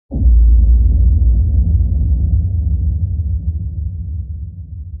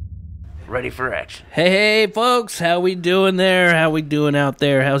ready for action. Hey, folks, how we doing there? How we doing out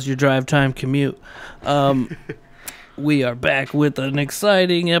there? How's your drive time commute? We are back with an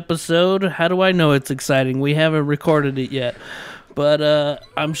exciting episode. How do I know it's exciting? We haven't recorded it yet, but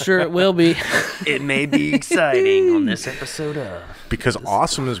I'm sure it will be. It may be exciting on this episode of... Because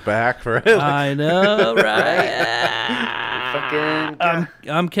Awesome is back, right? I know, right?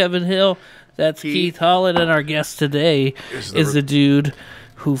 I'm Kevin Hill. That's Keith Holland, and our guest today is a dude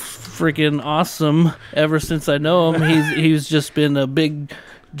who freaking awesome. Ever since I know him, he's just been a big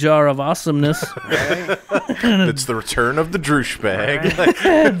jar of awesomeness. Right? It's the return of the douchebag.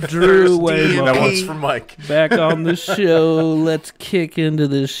 Right. Drew Waymire. That one's for Mike. Back on the show. Let's kick into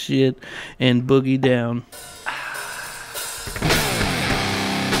this shit and boogie down.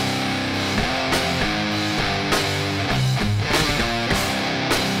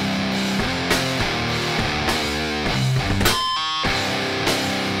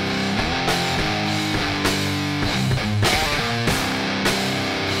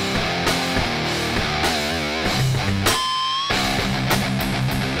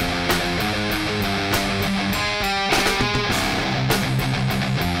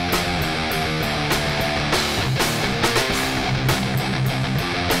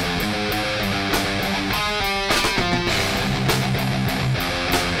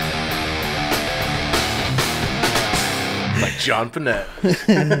 John Panette.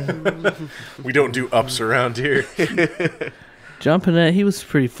 We don't do ups around here. John Panette, he was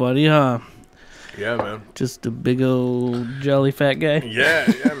pretty funny, huh? Yeah, man. Just a big old jolly fat guy. Yeah,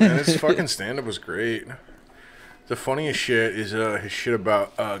 man. His fucking stand-up was great. The funniest shit is his shit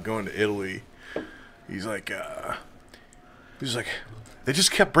about going to Italy. He's like, they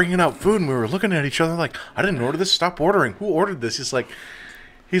just kept bringing out food, and we were looking at each other like, I didn't order this. Stop ordering. Who ordered this? He's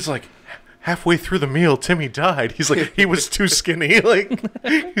like. Halfway through the meal, Timmy died. He's like, he was too skinny. Like,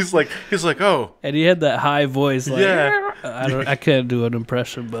 he's like, oh. And he had that high voice. Like, yeah. I can't do an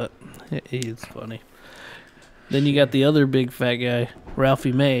impression, but he's funny. Then you got the other big fat guy,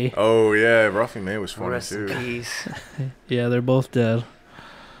 Ralphie May. Oh yeah, Ralphie May was funny Rest too. in peace. Yeah, they're both dead,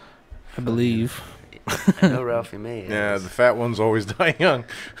 I believe. I know Ralphie May is. Yeah, the fat ones always die young.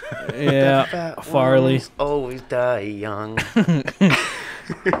 Yeah, Farley. Always die young.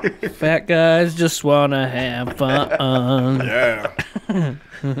 Fat guys just wanna have fun. Yeah.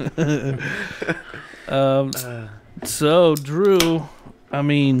 So Drew, I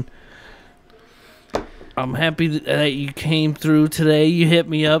mean, I'm happy that you came through today. You hit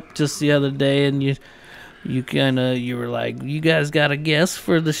me up just the other day, and you were like, "You guys got a guest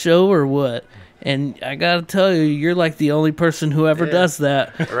for the show or what?" And I gotta tell you, you're like the only person who ever does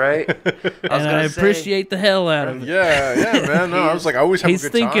that, right? I appreciate the hell out of it. Yeah, man. No, I was like, I always have a He's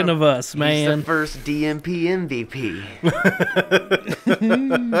good thinking time. of us, man. He's the first DMP MVP.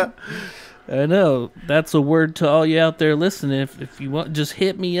 I know. That's a word to all you out there listening. If you want, just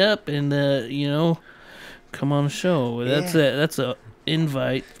hit me up and come on the show. That's a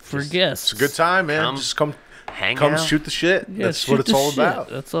invite for guests. It's a good time, man. Just come Hang out. shoot the shit. Yeah, That's what it's all about.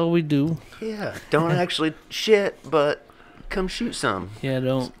 That's all we do. Yeah, don't actually shit, but come shoot some. Yeah,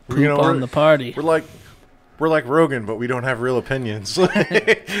 don't poop on the party. We're like Rogan, but we don't have real opinions.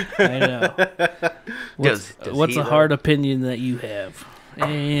 I know. Does What's a hard opinion that you have?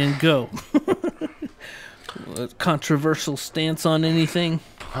 And go. Controversial stance on anything?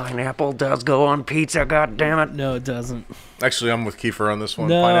 Pineapple does go on pizza, goddammit. No, it doesn't. Actually, I'm with Kiefer on this one.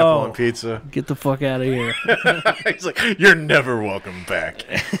 No. Pineapple on pizza. Get the fuck out of here. He's like, you're never welcome back.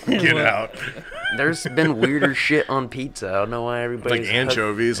 Get out. There's been weirder shit on pizza. I don't know why everybody's... Like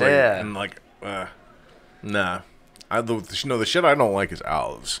anchovies. And nah. The shit I don't like is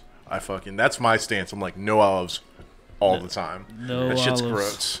olives. That's my stance. I'm like, no olives all the time. No that shit's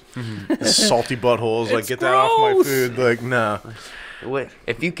olives. gross. The salty buttholes. Like, get that off my food. Like, nah. Wait,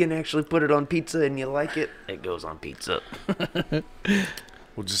 if you can actually put it on pizza and you like it, it goes on pizza.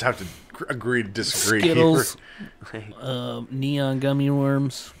 We'll just have to agree to disagree. Skittles, neon gummy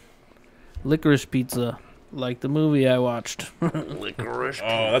worms, licorice pizza, like the movie I watched. Licorice pizza.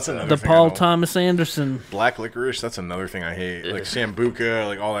 Oh, that's another The thing. Paul Thomas Anderson. Black licorice, that's another thing I hate. Like Sambuca,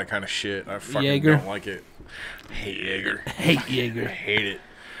 like all that kind of shit. I fucking Jaeger. don't like it. Hate Jaeger. Hate Jaeger. I hate it.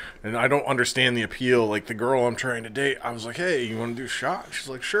 And I don't understand the appeal. Like, the girl I'm trying to date, I was like, hey, you want to do a shot? She's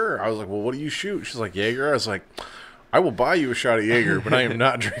like, sure. I was like, well, what do you shoot? She's like, Jaeger. I was like, I will buy you a shot of Jaeger, but I am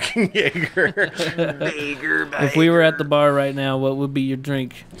not drinking Jaeger. Jaeger. If we were at the bar right now, what would be your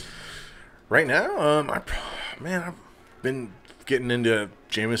drink? Right now, I've been getting into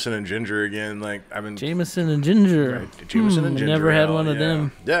Jameson and ginger again. Like I've been Jameson and ginger. Right, Jameson and ginger. Never had ale, one of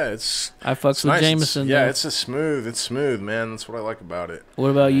them. Yeah, it's. I fucks It's with nice. Jameson. Yeah, though. it's smooth, man. That's what I like about it. What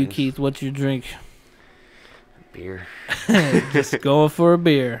about you, Keith? What's your drink? Beer. Just going for a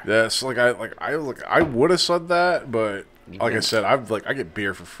beer. Yeah, it's I would have said that, but like I said, I get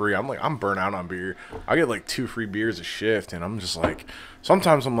beer for free. I'm burnt out on beer. I get like 2 free beers a shift, and I'm just like,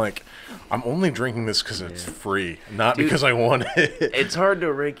 sometimes I'm like, I'm only drinking this because it's free, not because I want it. It's hard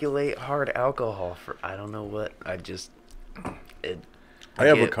to regulate hard alcohol for I don't know what. I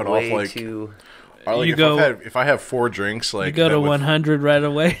have a get cutoff way like. too. If I have 4 drinks, like You go to 100 right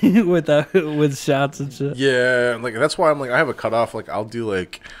away with shots and shit. Yeah, like that's why I'm like I have a cutoff. Like I'll do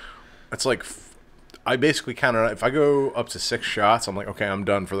like, it's like I basically count it. If I go up to 6 shots, I'm like, okay, I'm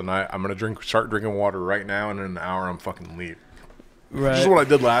done for the night. I'm gonna start drinking water right now, and in an hour, I'm fucking leave. Right. This is what I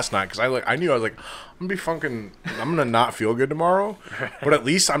did last night because I knew I was like, I'm gonna not feel good tomorrow, but at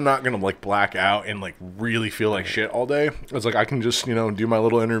least I'm not gonna like black out and like really feel like shit all day. It's like I can just do my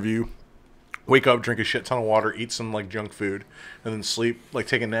little interview. Wake up, drink a shit ton of water, eat some like junk food, and then sleep, like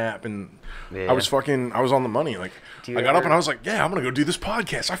take a nap. And I was on the money. Like I got up and I was like, yeah, I'm gonna go do this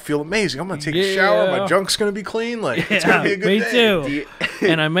podcast. I feel amazing. I'm gonna take a shower. My junk's gonna be clean. Like it's gonna be a good me day. Me too.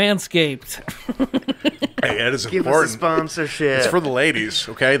 And I manscaped. Hey, that is Give important. us a sponsorship. It's for the ladies,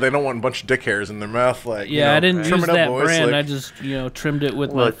 okay? They don't want a bunch of dick hairs in their mouth. Like I didn't trim use it up, that boys. brand. Like, I just trimmed it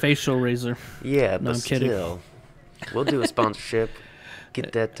with my facial razor. Yeah, No, but I'm kidding. still, we'll do a sponsorship.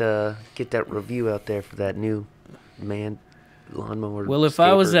 Get that review out there for that new man lawnmower. Well, if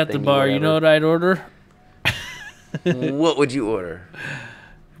I was skater at the thingy, bar, you know what I'd order? What would you order?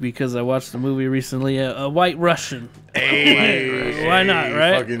 Because I watched the movie recently, a White Russian. hey, Why not,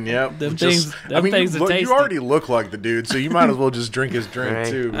 right? Fucking yep. Them things are you tasty. already look like the dude, so you might as well just drink his drink Right.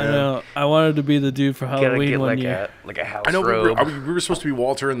 too, I man. know. I wanted to be the dude for Gotta Halloween get one like year. a house I know robe. we were supposed to be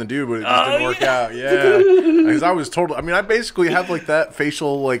Walter and the dude, but it just didn't work out. Yeah, because I was told. I mean, I basically have like that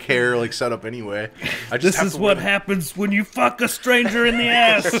facial like hair like set up anyway. I just This have is to what wear- happens when you fuck a stranger in the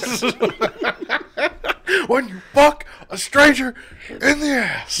ass. when you fuck a stranger in the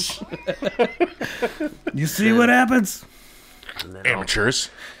ass. You see what happens? And then Amateurs,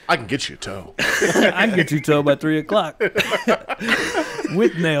 I can get you a toe. I can get you towed by 3 o'clock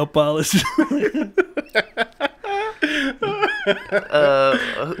with nail polish.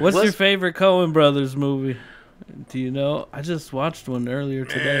 What's your favorite Coen Brothers movie? Do you know? I just watched one earlier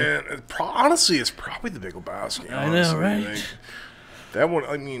today. Man, honestly, it's probably The Big Lebowski. I know, honestly. right? Like, that one,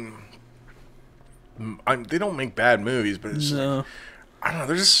 I mean, they don't make bad movies, but it's No. I don't know.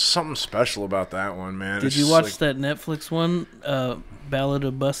 There's just something special about that one, man. Did It's you just watch like, that Netflix one, Ballad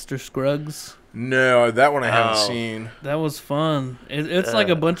of Buster Scruggs? No, that one I haven't Oh. seen. That was fun. It's like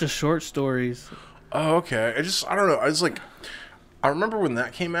a bunch of short stories. Oh, okay. I don't know. I remember when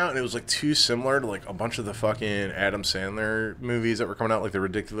that came out, and it was like too similar to like a bunch of the fucking Adam Sandler movies that were coming out, like the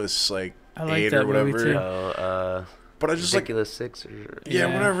ridiculous like I like 8 that or whatever. movie, too. But I just Ridiculous Six. yeah,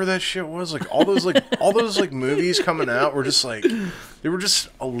 Yeah. whatever that shit was, like all those movies coming out were just like they were just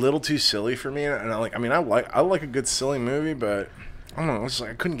a little too silly for me, and I like a good silly movie, but I don't know, it's like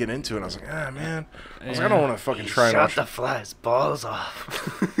I couldn't get into it. I was like, man, I don't want to fucking try and Shot watch the it. fly's balls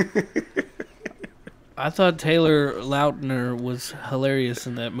off. I thought Taylor Lautner was hilarious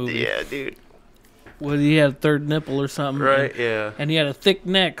in that movie. Yeah, dude. Well, he had a third nipple or something. Right, and, yeah. And he had a thick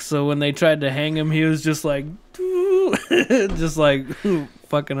neck, so when they tried to hang him, he was just like, just like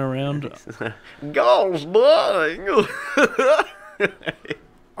fucking around. Galls, boy.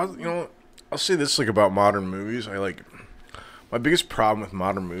 I'll say this like about modern movies. My biggest problem with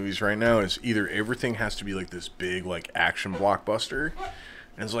modern movies right now is either everything has to be like this big like action blockbuster,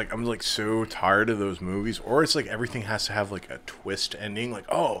 and it's like I'm like so tired of those movies, or it's like everything has to have like a twist ending, like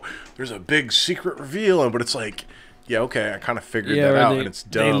oh there's a big secret reveal, but it's like yeah okay I kind of figured that out and it's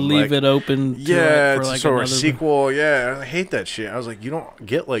dumb. They leave it open. Yeah, for it's like sort of a another- sequel. Yeah, I hate that shit. I was like, you don't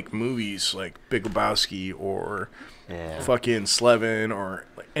get like movies like Big Lebowski or fucking Slevin or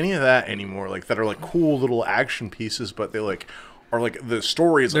like any of that anymore. Like that are like cool little action pieces, but they like are like the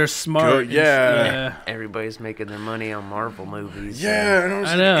story is They're like, smart. good. Yeah. Everybody's making their money on Marvel movies. Yeah, and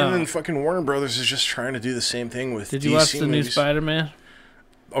I know. And then fucking Warner Brothers is just trying to do the same thing with. Did you DC watch the new movies. Spider-Man?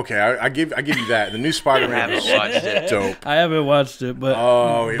 Okay, I give you that. The new Spider-Man haven't is watched it. dope. I haven't watched it, but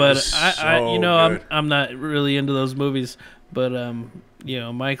It but was I so you know good. I'm not really into those movies, but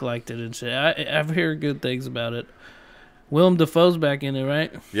Mike liked it and shit. I've heard good things about it. Willem Dafoe's back in it,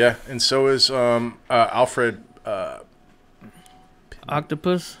 right? Yeah, and so is Alfred.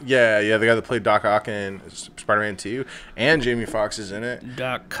 Octopus. Yeah, the guy that played Doc Ock in Spider-Man 2, and Jamie Foxx is in it.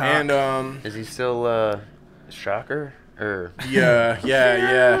 Doc Cock. And Is he still Shocker? Or Yeah.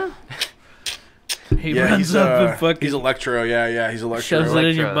 He Yeah, runs he's up and fucking he's Electro. Yeah, he's Electro. shoves it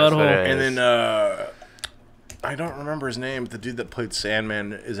in your Electro, that's what butthole. it And is. then I don't remember his name. But the dude that played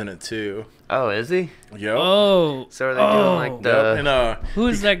Sandman is in it too. Oh, is he? Yep. Oh. So are they doing like the? Yep. And Who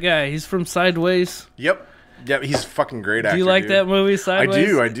is that guy? He's from Sideways. Yep. He's a fucking great actor. Do you like dude. that movie,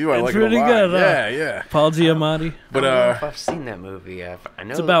 Sideways? I do. I It's like really it a lot. good, huh? Yeah. Paul Giamatti. But I don't know if I've seen that movie. I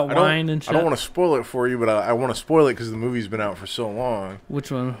know It's about I don't- wine and shit. I don't want to spoil it for you, but I want to spoil it because the movie's been out for so long. Which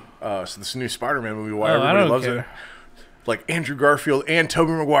one? So this new Spider-Man movie, why Oh, I everybody don't loves care. it. Like Andrew Garfield and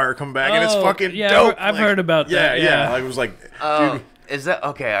Tobey Maguire come back, and it's Oh, fucking yeah, dope. I've Like, heard about that, yeah. Like it was like, Oh, dude, is that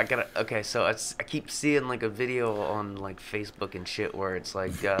okay? Okay. So I keep seeing like a video on like Facebook and shit where it's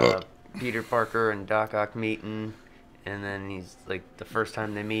like Peter Parker and Doc Ock meeting, and then he's like the first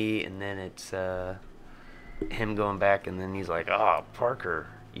time they meet, and then it's him going back, and then he's like, "Oh, Parker,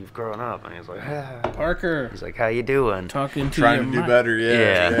 you've grown up," and he's like, Parker. he's like, "How you doing?" Talking to trying your to do mic. better.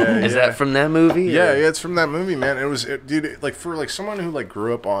 Yeah. Is that from that movie? Yeah, or- it's from that movie, man. Dude, like for like someone who like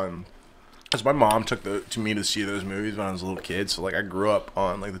grew up on, because my mom took me to see those movies when I was a little kid, so like I grew up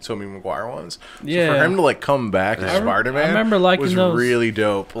on like the Tobey Maguire ones. So Yeah. for him to like come back as Spider-Man, I remember liking was those. really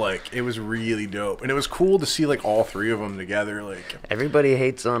dope. Like it was really dope, and it was cool to see like all three of them together. Like Everybody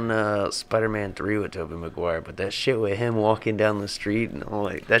hates on Spider-Man 3 with Tobey Maguire, but that shit with him walking down the street and all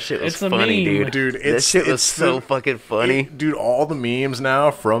like that shit was It's a funny, meme. dude. Dude, that shit was it's so the- fucking funny. Dude, all the memes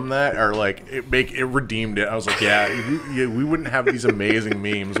now from that are like it redeemed it. I was like, we wouldn't have these amazing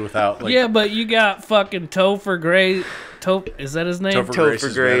memes without like Yeah, but you got fucking Topher Grace. is that his name? Topher Topher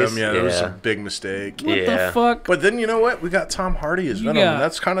Grace's Grace, Venom. Yeah, that was yeah. a big mistake. What Yeah. the fuck? But then you know what? We got Tom Hardy as You Venom, got- and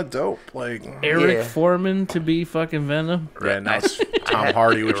that's kind of dope. Like, Eric Yeah. Foreman to be fucking Venom. yeah, now it's Tom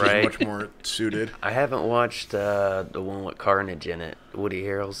Hardy, which Right. is much more suited. I haven't watched the one with Carnage in it. Woody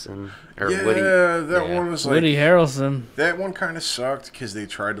Harrelson or Yeah, Woody. that yeah. one was like Woody Harrelson. that one kind of sucked because they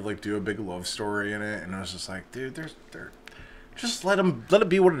tried to like do a big love story in it, and I was just like, dude, just let it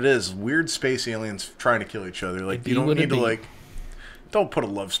be what it is. Weird space aliens trying to kill each other. Like Be you don't what it need to be. like. Don't put a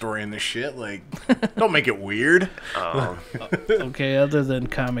love story in this shit. Like, don't make it weird. Oh. Okay, other than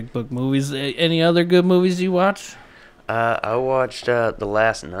comic book movies, any other good movies you watch? I watched The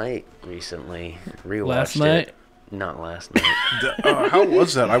Last Night recently. Rewatched Last it. night? Not last night. How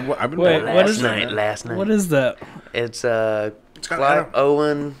was that? I've been Wait, watching what it. is it? Last night. What is that? It's got Clive Adam-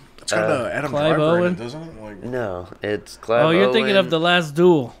 Owen. It's got Adam Clive Driver in Owen? it, doesn't it? Like, No, it's Clive. Oh, you're thinking of Owen, The Last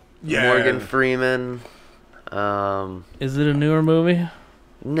Duel. yeah. Morgan Freeman. Is it a newer movie?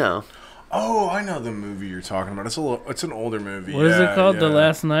 No. Oh, I know the movie you're talking about. It's an older movie. What is it called? The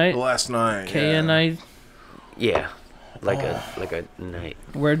Last Night? The Last Night. KNI? Yeah. Like a night.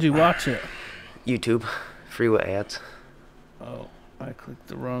 Where'd you watch it? YouTube. Free with ads. Oh, I clicked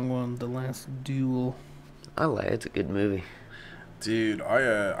the wrong one. The Last Duel. I like it. It's a good movie. Dude,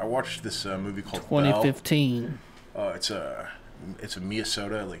 I watched this movie called 2015. Belle. It's a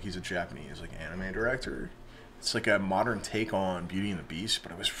Miyazaki, like he's a Japanese like anime director. It's like a modern take on Beauty and the Beast,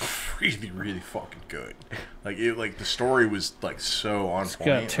 but it was really fucking good. Like the story was like so on point.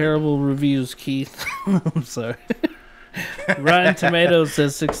 Got terrible reviews, Keith. I'm sorry. Rotten Tomatoes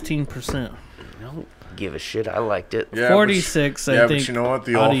says 16%. I don't give a shit. I liked it. Yeah, 46, I think. but you know what?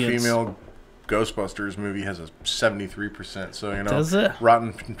 The audience. all-female Ghostbusters movie has a 73%. So you know, Does it?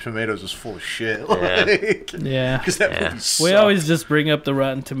 Rotten Tomatoes is full of shit. Yeah. Yeah. Because that Yeah. movie sucked. We always just bring up the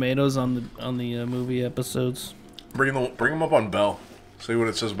Rotten Tomatoes on the movie episodes. bring them up on Belle. See what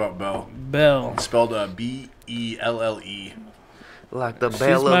it says about Belle. Belle. It's spelled Belle. Like the She's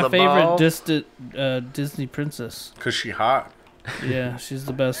Belle my of the favorite Ball. Disney princess. Cause she hot. Yeah, she's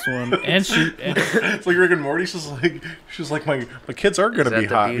the best one. And It's like Rick and Morty. She's like my kids are gonna that be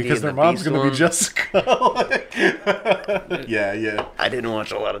the hot Beauty because and their the mom's Beast gonna one? be Jessica. yeah. I didn't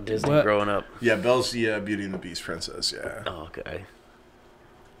watch a lot of Disney What? growing up. Yeah, Belle's the Beauty and the Beast princess. Yeah. Oh, okay.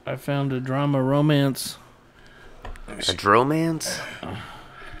 I found a drama romance. A dromance?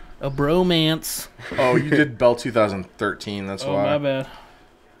 A bromance. Oh, you did Belle 2013. That's Oh, why. my bad.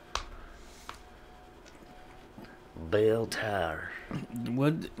 Bell Tower.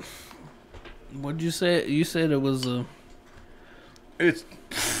 What'd you say? You said it was a It's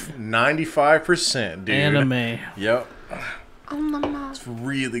 95%, dude. anime. Yep. It's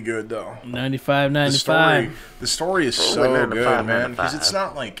really good though. 95, The 95. story is so Rolling into good, 5, man. Because 95. it's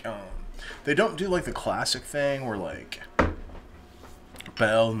not like they don't do like the classic thing where like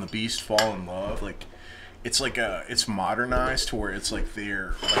Belle and the Beast fall in love. Like it's like it's modernized to where it's like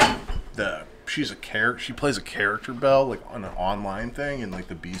they're like she plays a character Belle like on an online thing, and like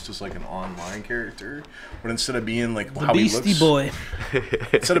the Beast is like an online character. But instead of being like The how Beastie he looks, Boy.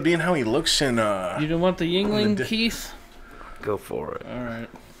 instead of being how he looks in You don't want the Yingling, The- Keith? Go for it. All right.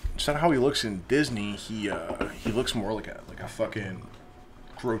 Is that how he looks in Disney? He looks more like a fucking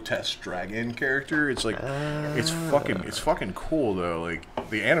grotesque dragon character. It's like it's fucking cool though. Like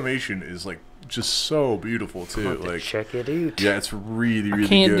the animation is like just so beautiful too. Like check it out. Yeah, it's really really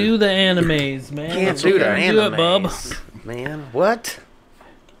Can't good. do the animes, man. Can't do the Can't do it, bub. animes, man. What?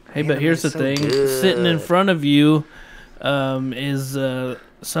 Hey, but here's the so thing: good. sitting in front of you is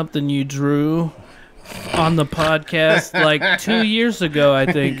something you drew on the podcast like 2 years ago, I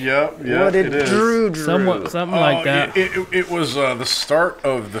think. Yep. What did Drew? Something like that. It was the start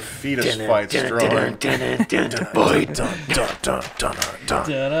of the fetus fights drawing.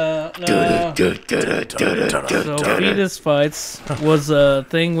 So fetus fights was a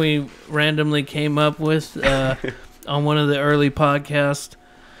thing we randomly came up with on one of the early podcasts.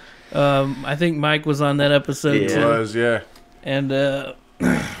 I think Mike was on that episode It too. was, yeah. And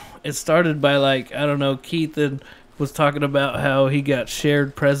it started by like, I don't know, Keith was talking about how he got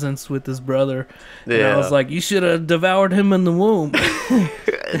shared presents with his brother. And I was like, you should have devoured him in the womb.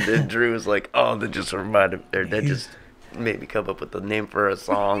 And then Drew was like, "Oh, that just reminded, or that just made me come up with the name for a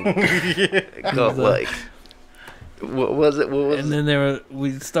song." Called like, what was it? What was And then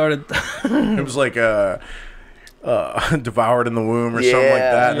we started. It was like devoured in the womb or something like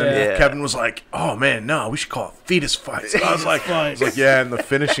that. And then Yeah. Kevin was like, "Oh man, no, we should call it fetus fights." I was like, "Yeah." And the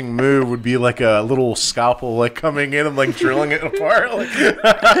finishing move would be like a little scalpel like coming in and like drilling it apart. Like,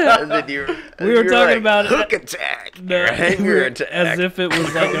 and then We were talking about hook attack, No, or hanger attack, as if it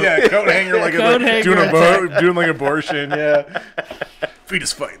was like a yeah, coat hanger like Coat hanger doing like abortion. Yeah,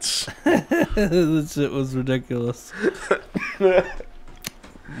 fetus fights. This shit was ridiculous.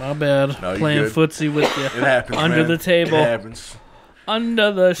 My bad. No, you Playing good. footsie with you. It happens Under man. the table. It happens.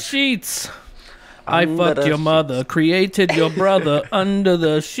 Under the sheets. I Under fucked the your mother. Created your brother under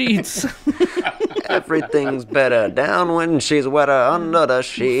the sheets. Everything's better down when she's wetter under the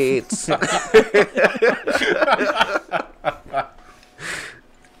sheets.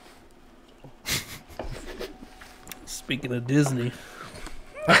 Speaking of Disney.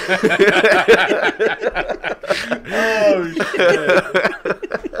 Oh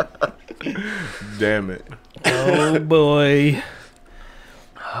shit! Damn it! Oh boy.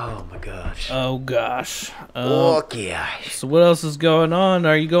 Oh my gosh. Oh gosh. Okay. So what else is going on?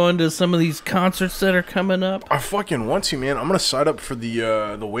 Are you going to some of these concerts that are coming up? I fucking want to, man. I'm gonna sign up for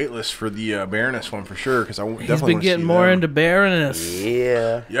the wait list for the Baroness one for sure because I definitely He's been wanna getting see more them. into Baroness.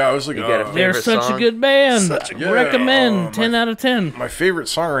 Yeah. Yeah, I was like, You got a They're favorite such song? a good band. Such a good- Recommend 10 out of 10. my favorite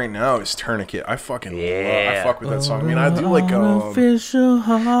song right now is Tourniquet. I fucking Yeah. I fuck with that song. I mean, I do like Artificial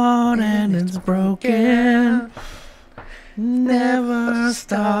heart and it's broken. Never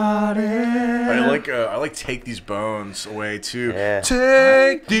started. I like Take These Bones Away too. Yeah.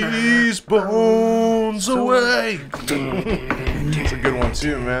 Take these bones away. It's a good one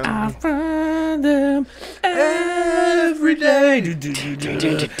too, man. I find them every day. Fucking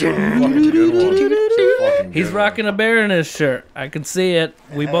good one. Fucking He's good rocking a Baroness shirt. I can see it.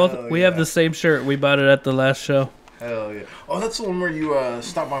 We have the same shirt. We bought it at the last show. one. Hell yeah. Oh, that's the one where you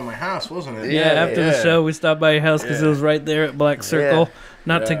stopped by my house, wasn't it? Yeah, after the show, we stopped by your house because it was right there at Black Circle.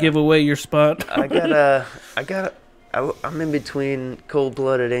 Not to give away your spot. I'm in between Cold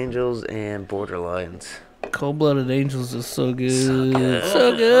Blooded Angels and Borderlines. Cold Blooded Angels is so good. So I've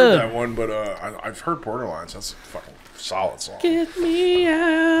heard good. that one, but I've heard Borderlines. That's a fucking solid song. Get me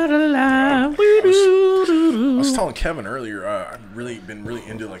out of line. I was telling Kevin earlier, I've really been really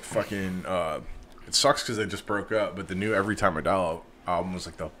into like fucking. It sucks because they just broke up, but the new Every Time I Dial album was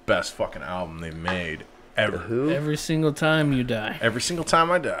like the best fucking album they've made ever. Who? Every single time you die. Every single time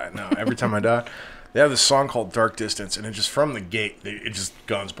I die. No, every time I die. They have this song called Dark Distance, and it just from the gate, it just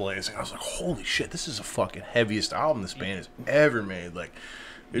guns blazing. I was like, holy shit, this is the fucking heaviest album this band has ever made. Like,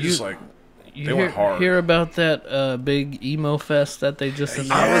 it's just like. They went hard. Hear about that big emo fest that they just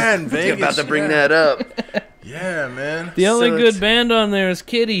announced? Yeah, in Vegas. About to bring that up. Yeah, man. The only So good it's- band on there is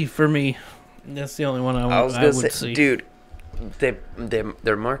Kitty for me. That's the only one I was I gonna would say, see. dude,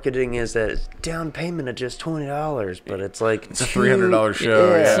 their marketing is that it's down payment of just $20, but it's like It's a $300 show.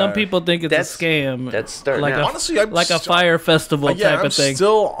 Yeah. Yeah. Some people think it's That's- a scam. that's starting like out. a, Honestly, I'm like a still- fire festival type I'm of thing.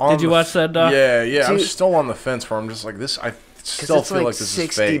 still on Did you the watch that, Doc? Yeah, yeah. I'm Dude. still on the fence where I'm just like this. I 'Cause still it's feel like like this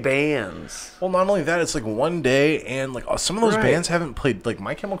 60 is fake. bands. Well, not only that, it's like one day, and like some of those Right. bands haven't played. Like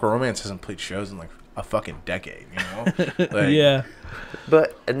My Chemical Romance hasn't played shows in like a fucking decade. You know? Like, Yeah.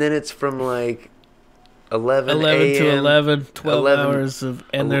 But and then it's from like 11 to a.m. 11, 12 11 hours of,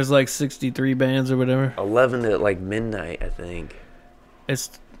 and there's like 63 bands or whatever. 11 to like midnight, I think.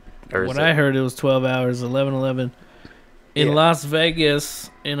 It's Or is when it- I heard it was 12 hours, 11. In Yeah. Las Vegas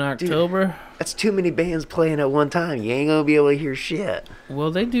in October. That's too many bands playing at one time. You ain't gonna be able to hear shit. Well,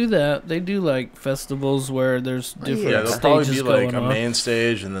 they do that. They do like festivals where there's different Yeah, there'll probably stages be like going a on. main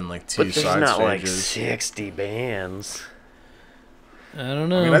stage and then like two But there's side not like stages. 60 bands. I don't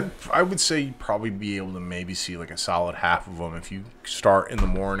know. I mean, I would say you'd probably be able to maybe see like a solid half of them if you start in the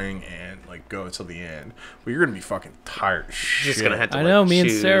morning and like go to the end. But you're gonna be fucking tired as shit. Just gonna have to. I know. like, Me and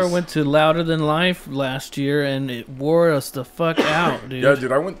choose. Sarah went to Louder Than Life last year, and it wore us the fuck out, dude. Yeah,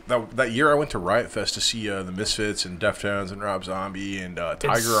 dude. I went that year. I went to Riot Fest to see the Misfits and Deftones and Rob Zombie and Tiger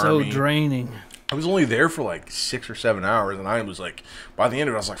It's so Army. draining. I was only there for like 6 or 7 hours, and I was like, by the end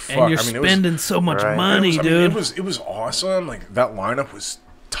of it, I was like, fuck. And you're I mean, it was, spending so much Right. money, dude. it was awesome. Like that lineup was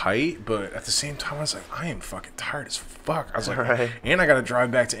tight, but at the same time, I was like, I am fucking tired as fuck. I was like, Right. and I got to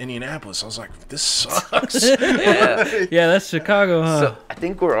drive back to Indianapolis. I was like, this sucks. Yeah. Yeah, that's Chicago, huh? So I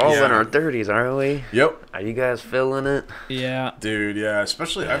think we're all Yeah. in our 30s, aren't we? Yep. Are you guys feeling it? Yeah. Dude, yeah,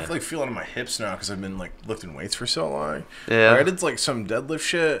 especially I feel like feeling my hips now because I've been like lifting weights for so long. Yeah. Like, I did like some deadlift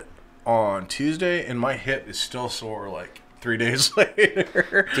shit on Tuesday, and my hip is still sore like 3 days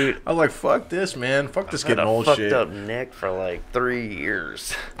later. Dude. I was like, fuck this, man. Fuck this I've had getting a old fucked shit. up neck for like 3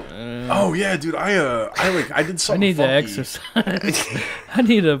 years. Oh yeah, dude. I did I something. need to funky. exercise. I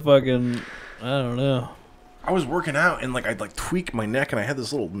need to fucking, I don't know. I was working out and like I'd like tweak my neck, and I had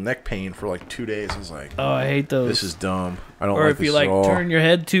this little neck pain for like 2 days. I was like, Oh, I hate those. this is dumb. I don't or like if this you like at all. turn your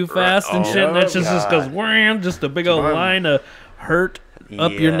head too fast and shit, and that just goes God. wham, just a big old Mine- line of hurt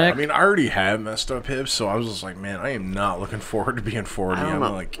up your Yeah. neck. I mean, I already have messed up hips, so I was just like, man, I am not looking forward to being 40. I don't I'm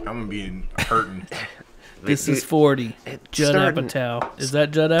know. like, I'm gonna be hurting. This Dude, is 40. it's Judd starting- Apatow. Is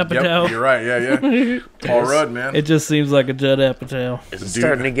that Judd Yep, Apatow? you're right. Yeah. Paul Rudd, man. It just seems like a Judd Apatow. It's Dude,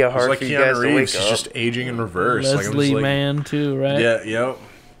 starting to get it's hard like for you Keanu guys to wake Reeves. He's up. just aging in reverse. Like, I'm just Leslie like, Mann too, right? Yeah. Yep.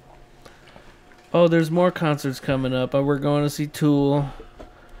 Oh, there's more concerts coming up. We're going to see Tool.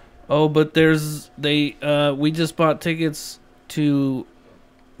 Oh, but we just bought tickets to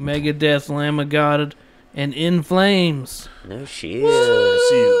Megadeth, Lamb of God, and In Flames. No shit.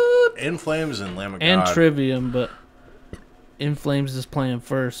 See, In Flames and Lamb of God. And Trivium, but In Flames is playing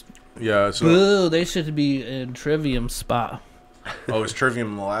first. Yeah. So, Boo, they should be in Trivium's spot. oh, is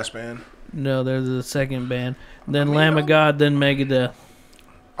Trivium the last band? No, they're the second band. Then Lamb of God, then Megadeth.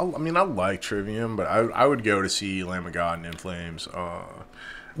 I mean, I like Trivium, but I would go to see Lamb of God and In Flames.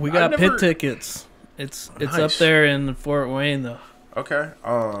 We got I've never- pit tickets. It's up Nice. there in Fort Wayne, though. Okay.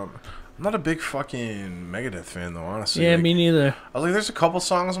 I'm not a big fucking Megadeth fan though, honestly. Yeah, Like, me neither. I was like, there's a couple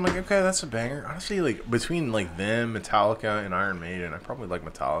songs I'm like, okay, that's a banger. Honestly, like between like them, Metallica, and Iron Maiden, I probably like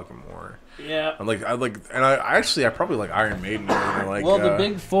Metallica more. Yeah. I probably like Iron Maiden more than I like. Well, the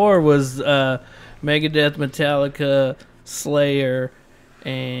big four was Megadeth, Metallica, Slayer,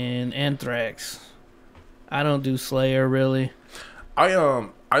 and Anthrax. I don't do Slayer really, I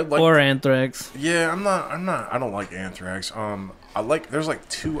like. or Anthrax, Yeah, I don't like Anthrax. There's like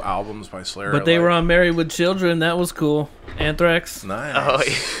 2 albums by Slayer. but they were on Married with Children. That was cool. Anthrax, Nice. Oh,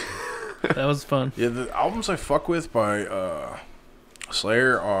 yeah. that was fun. Yeah, the albums I fuck with by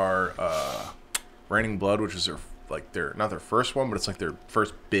Slayer are Raining Blood, which is their not their first one, but it's like their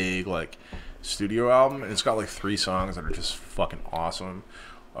first big like studio album, and it's got like 3 songs that are just fucking awesome.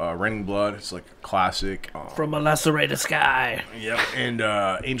 Raining Blood, it's like a classic. From a lacerated sky. Yep, and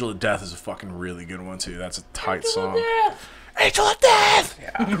Angel of Death is a fucking really good one too. That's a tight song. Angel of Death.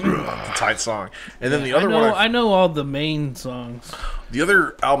 Yeah, it's a tight song. And then the other one, I know all the main songs. the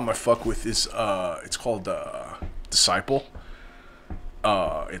other album I fuck with is it's called Disciple.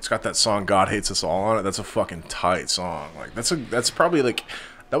 It's got that song "God Hates Us All" on it. That's a fucking tight song. Like that's probably like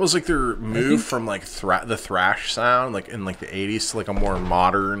that was like their move from like the thrash sound like in like the 80s to like a more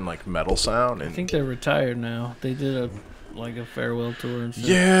modern like metal sound. And I think they're retired now. They did a farewell tour and shit.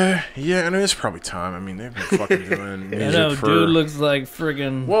 yeah, I mean it's probably time. I mean they've been fucking doing music I know, for. dude looks like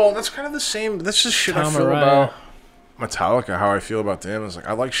friggin' Well, that's kind of the same. That's just shit I Tom feel Araya. about Metallica. How I feel about them is like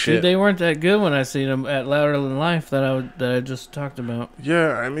I like shit. Dude, they weren't that good when I seen them at Louder Than Life that I just talked about.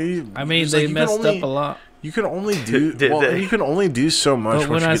 Yeah, I mean, They like, messed up a lot. You can only do Did well. they? You can only do so much. But once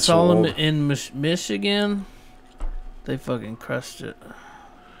when you I get saw so them old. in Michigan, they fucking crushed it.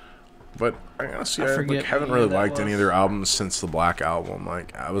 But honestly, I I forget haven't what really year that liked any of was. their albums since the Black Album.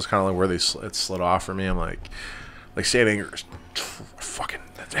 Like I was kind of like where it slid off for me. I'm like State Anger is fucking.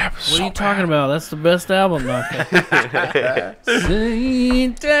 That was What so are you talking bad. about? That's the best album, Knocker.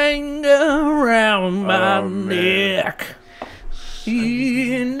 Saint anger around my Oh, man. neck.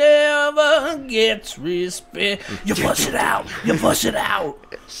 He never gets respect. You push it out. You push it out.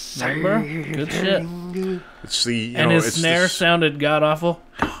 Remember? Good shit. It's the And his snare sounded god awful.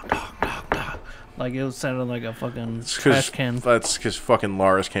 Like it sounded like a fucking It's trash can. That's because fucking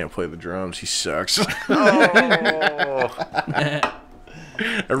Lars can't play the drums. He sucks. Oh.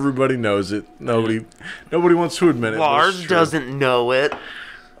 Everybody knows it. Nobody wants to admit it. but it's Lars true. doesn't know it.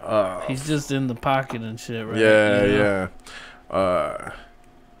 He's just in the pocket and shit, right? Yeah, You know? yeah.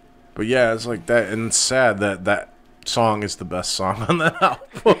 But yeah, it's like that, and it's sad that that song is the best song on that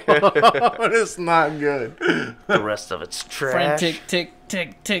album. But it's not good. The rest of it's trash. Frantic tick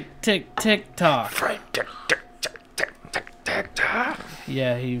tick tick tick tick tock. Frantic tick tick tick tick tick tock.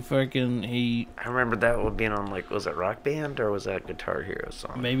 Yeah, he. I remember that one being on, like, was it Rock Band or was that Guitar Hero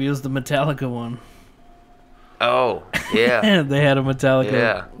song? Maybe it was the Metallica one. Oh, yeah. They had a Metallica.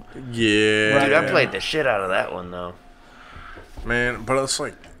 Yeah. Yeah. Dude, I played the shit out of that one, though. Man, but it's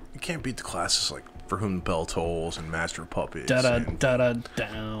like, you can't beat the classics like For Whom the Bell Tolls and Master of Puppets. Da da and- da da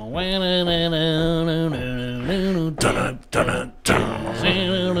down. Dun-dun, dun-dun, dun.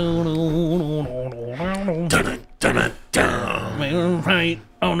 Right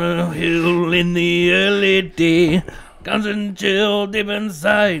on a hill in the early day, comes and chill deep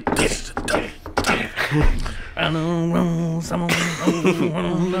inside.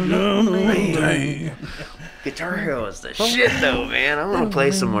 Guitar Hero is the shit, though, man. I want to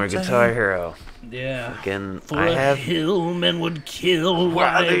play some more Guitar Hero. Yeah. Fucking, For I a have hill men would kill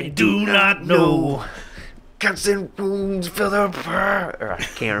why they do not know. constant wounds fill the pride. Or I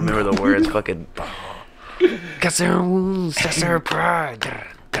can't remember the words. Fucking constant wounds test their pride.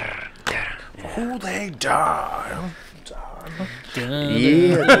 Who they die.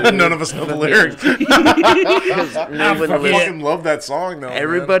 Yeah, None of us know the lyrics. no one I lives- fucking love that song, though. man.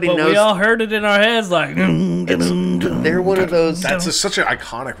 Everybody But knows. we all heard it in our heads like. They're one of those. That's such an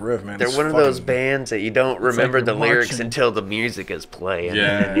iconic riff, man. They're It's one of those fucking- bands that you don't like remember you're the lyrics marching. until the music is playing.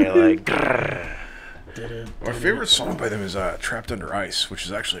 Yeah. And then you're like, grrr. My favorite song by them is "Trapped Under Ice," which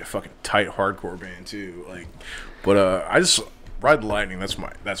is actually a fucking tight hardcore band too. Like, but I just Ride the Lightning. That's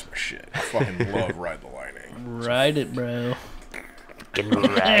my shit. I fucking love Ride the Lightning. Ride it, bro. Can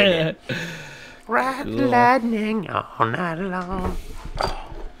ride it. Ride the lightning all night long.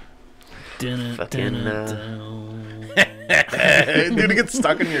 Fucking, Dude, it gets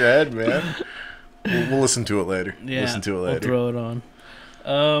stuck in your head, man. We'll listen to it later. Yeah, Listen to it we'll later. throw it on.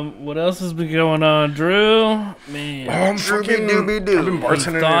 What else has been going on, Drew? Man, I'm fucking. I've been he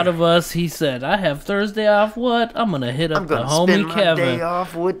bartending. thought of us. He said, "I have Thursday off. What? I'm gonna hit I'm up the gonna homie spend my day Kevin."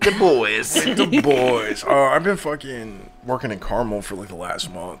 off with the boys. The boys. I've been fucking working in Carmel for like the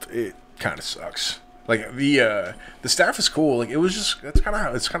last month. It kind of sucks. Like the staff is cool. Like it was just it's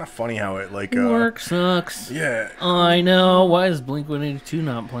kind of funny how it like Work sucks. Yeah. I know. Why is Blink-182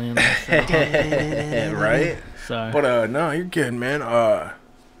 not playing that shit? Right. Sorry. But no, you're good, man.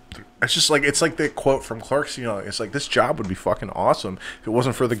 It's just like it's like the quote from Clerks. You know, it's like this job would be fucking awesome if it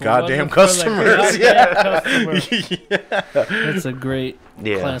wasn't for the goddamn customers. That's a great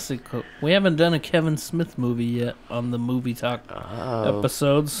classic quote. We haven't done a Kevin Smith movie yet on the movie talk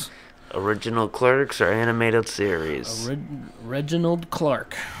episodes. Original Clerks or animated series? Reginald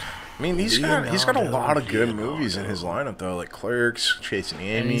Clark. I mean, he's got a lot of good movies in his lineup though, like Clerks, Chasing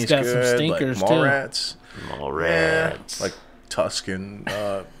Amy. And he's got some stinkers, like too. Mallrats. Mallrats. Like Tuscan.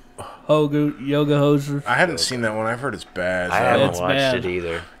 Yoga Hoser. I haven't seen that one. I've heard it's bad. I haven't It's watched bad. it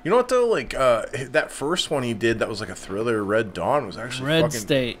either. You know what though? Like that first one he did that was like a thriller. Red Dawn was actually Red fucking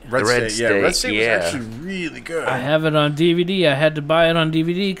State. Red Red State. Yeah, Red State, State yeah. was actually really good. I have it on DVD. I had to buy it on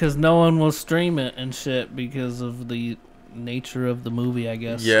DVD because no one will stream it and shit because of the nature of the movie, I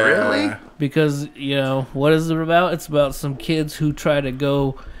guess. Yeah. Really? Because, you know, what is it about? It's about some kids who try to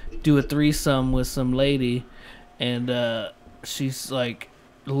go do a threesome with some lady, and she's like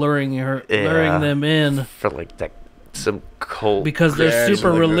luring them in For like that, some cult. because they're Yeah, super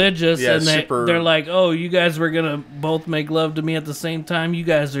so like religious, and super- they're like, oh, you guys were gonna both make love to me at the same time. You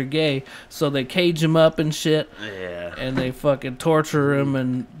guys are gay, so they cage him up and shit. Yeah. And they fucking torture him,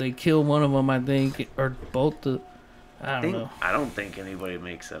 and they kill one of them, I think, or both. I don't know. I don't think anybody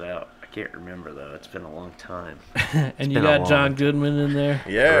makes it out. I can't remember though. It's been a long time. And you been a got John long- Goodman in there.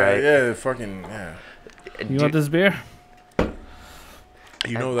 Yeah, Right. yeah, fucking yeah. You want this beer?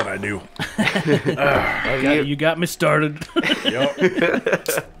 You know that I do. You got me started. Yep.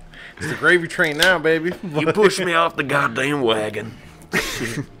 It's the gravy train now, baby. You pushed me off the goddamn wagon.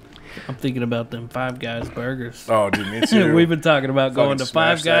 I'm thinking about them Five Guys burgers. Oh, dude, me too. We've been talking about going to Fucking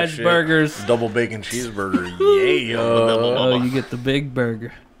smash Five that Guys shit. burgers. Double bacon cheeseburger. Yeah. Oh, you get the big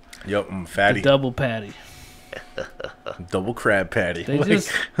burger, Yep, I'm the fatty. double patty. Double crab patty. They Like,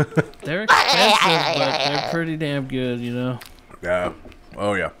 just they're expensive, but they're pretty damn good, you know. yeah.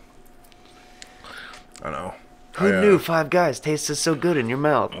 Oh yeah. I know. Who knew Five Guys tasted so good in your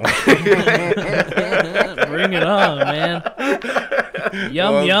mouth? Bring it on, man.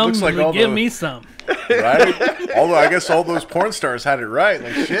 Yum, Well, it yum, looks like give me some. Right? Although I guess all those porn stars had it right.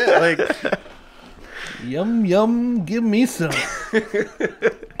 Like, shit. Like, Yum, yum, give me some.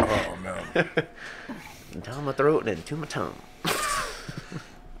 oh, no. Down my throat and into my tongue.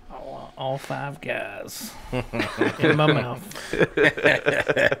 All Five Guys in my mouth.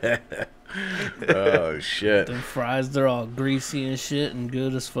 Oh, shit. Them fries, they're all greasy and shit and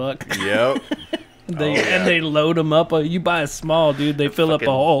good as fuck. Yep. And they load them up. You buy a small, dude. They fill up a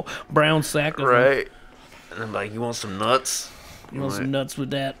whole brown sack of them. Right. And I'm like, you want some nuts? You want some nuts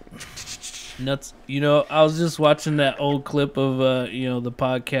with that? Nuts. You know, I was just watching that old clip of, the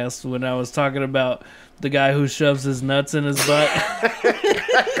podcast when I was talking about the guy who shoves his nuts in his butt.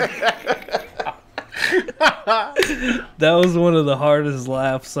 That was one of the hardest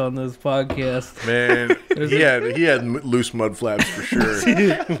laughs on this podcast. Man, he had loose mud flaps for sure.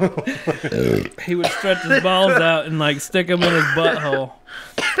 He would stretch his balls out and like stick them in his butthole,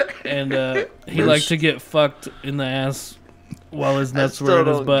 and he liked to get fucked in the ass while his nuts were in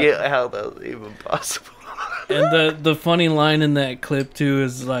his butt. I still don't get how that's even possible. And the funny line in that clip too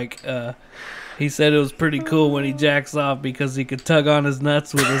is like, he said it was pretty cool when he jacks off because he could tug on his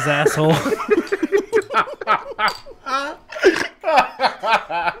nuts with his asshole.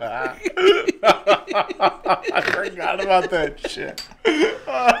 I forgot about that shit.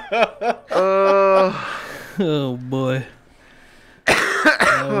 Oh boy,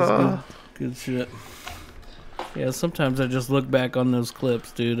 that was good shit. Yeah, sometimes I just look back on those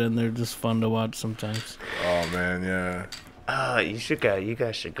clips, dude, and they're just fun to watch sometimes. Oh man, yeah. You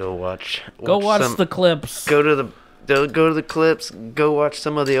guys should go watch. Go watch the clips. Go to the clips. Go watch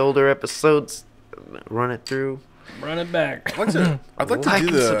some of the older episodes. Run it through. Run it back. I'd like to Like do and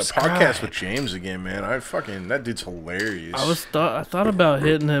the subscribe. podcast with James again, man. That dude's hilarious. I thought about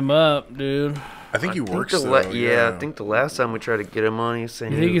hitting him up, dude. I think he works I think the last time we tried to get him on, he was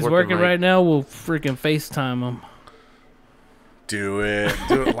saying You think he's working like, right now? We'll freaking FaceTime him. Do it.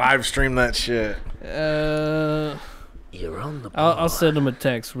 Live stream that shit. You're on the ball. I'll send him a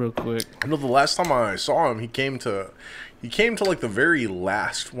text real quick. I know the last time I saw him, he came to like one of the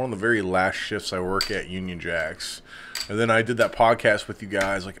very last shifts I work at Union Jacks, and then I did that podcast with you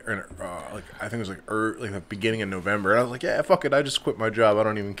guys like I think it was like the beginning of November, and I was like, yeah, fuck it, I just quit my job, I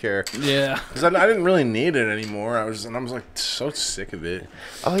don't even care. Yeah, because I didn't really need it anymore. I was like so sick of it.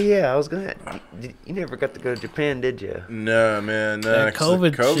 Oh yeah, I was gonna. You never got to go to Japan, did you? No, man, That 'cause the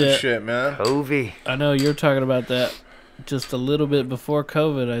COVID shit, man. Covey. I know you're talking about that. Just a little bit before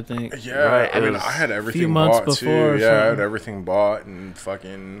COVID, I think. Yeah, Right, I mean, was I had everything few months bought before or too. Yeah, I had something. everything bought and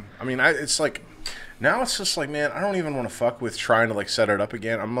fucking. I mean, it's like now it's just like, man, I don't even want to fuck with trying to like set it up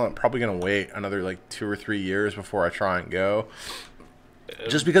again. I'm probably gonna wait another like 2 or 3 years before I try and go.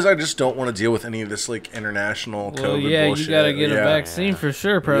 Just because I just don't want to deal with any of this like international Well, COVID yeah, bullshit. you gotta get a vaccine for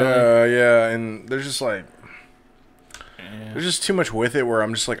sure, probably. Yeah, and there's just like. There's just too much with it where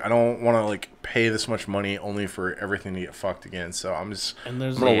I'm just like, I don't want to like pay this much money only for everything to get fucked again. So I'm And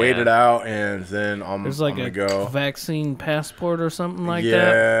there's gonna wait it out, and then there's like I'm a gonna go. vaccine passport or something like that.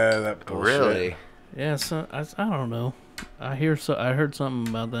 Yeah, that bullshit. Really? Yeah, so I don't know. I heard something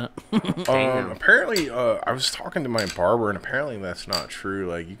about that. Apparently, I was talking to my barber, and apparently that's not true.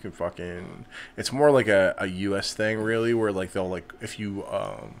 Like, you can fucking, it's more like a U.S. thing, really, where like they'll like if you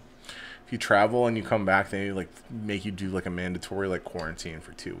travel and you come back, they like make you do like a mandatory like quarantine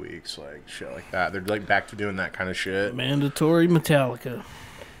for 2 weeks, like shit like that. They're like back to doing that kind of shit. Mandatory Metallica.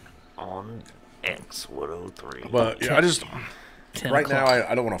 On X103. But yeah, I just 10 right now o'clock.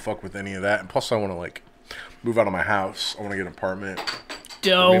 I don't want to fuck with any of that, and plus I want to like move out of my house. I want to get an apartment.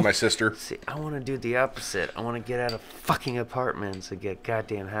 Me and my sister. See, I want to do the opposite. I want to get out of fucking apartments and get a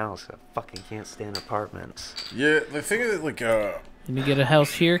goddamn house. I fucking can't stand apartments. Yeah, the thing is like Can you get a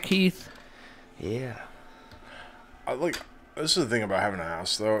house here, Keith? Yeah. This is the thing about having a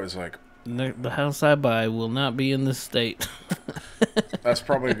house though, is like The house I buy will not be in this state. that's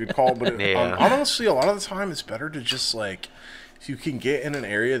probably a good call, but Yeah. honestly, a lot of the time it's better to just like if you can get in an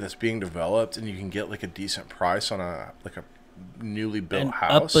area that's being developed and you can get like a decent price on a newly built An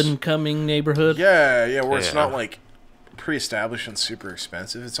house. up and coming neighborhood. Yeah, where it's Yeah. not like pre-established and super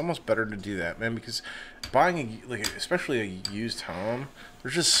expensive. It's almost better to do that, man, because buying especially a used home,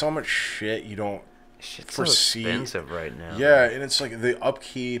 there's just so much shit you don't Shit's foresee. so expensive right now. Yeah, and it's like the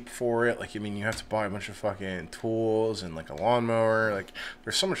upkeep for it. Like, I mean, you have to buy a bunch of fucking tools and like a lawnmower. Like,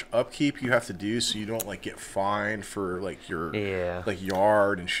 there's so much upkeep you have to do so you don't like get fined for like your like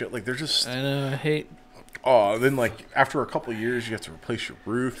yard and shit. Like, there's just I know. I hate oh, then like after a couple of years, you have to replace your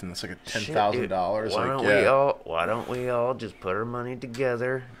roof, and it's like a $10,000. Why don't we all just put our money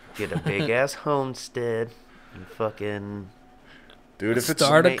together, get a big ass homestead, and fucking dude, if it's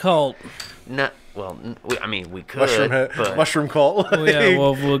start a cult. We could. Mushroom cult. Oh, yeah,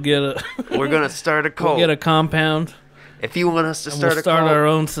 well, we'll get a. We're gonna start a cult. We'll get a compound. If you want us to We'll start start a cult, our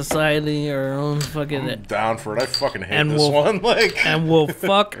own society, our own fucking. I'm down for it. I fucking hate And this we'll- one. Like, And we'll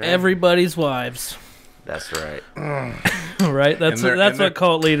fuck everybody's wives. that's right. Right? That's And that's they're- what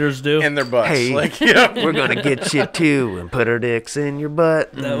cult leaders do. in their butts. Hey, Like, yeah. we're gonna get you too and put our dicks in your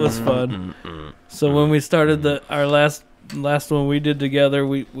butt. That was fun. So when we started our last one we did together,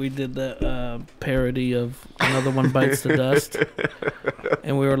 we did the parody of Another One Bites the Dust,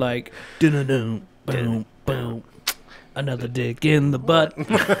 and we were like, dun boom boom, another dick in the butt,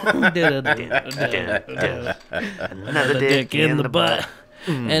 Another dick in the butt,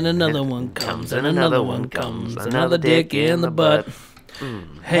 and another one comes, and another one comes, another dick in the butt.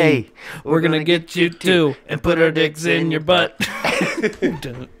 Hey, we're gonna get you too and put our dicks in your butt.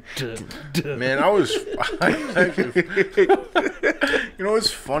 Man, you know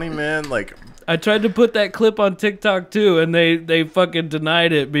what's funny, man? Like, I tried to put that clip on TikTok too, and they fucking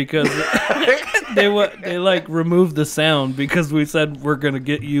denied it because they like removed the sound because we said we're gonna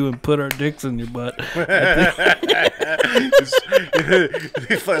get you and put our dicks in your butt.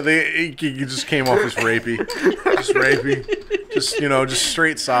 You just came off as rapey, just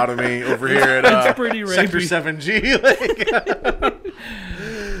straight sodomy over here at That's pretty Sector rapey. 7G.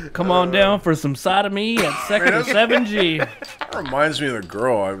 Like, Come on down for some sodomy at Sector 7G. that reminds me of the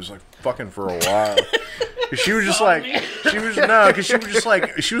girl I was like fucking for a while. She was just like, she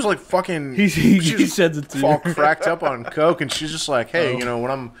was like fucking. He she says it to you. all cracked up on coke, and she's just like, hey, you know,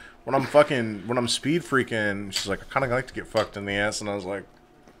 when I'm speed freaking, she's like, I kind of like to get fucked in the ass, and I was like,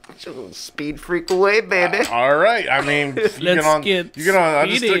 speed freak away, baby. all right. I mean, you get on. I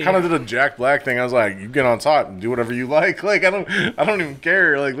just speedy. kind of did a Jack Black thing. I was like, you get on top and do whatever you like. Like, I don't even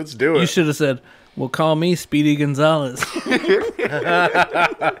care. Like, let's do it. You should have said, "Well, call me Speedy Gonzalez."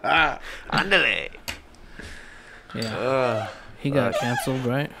 Andale. Yeah, he got canceled,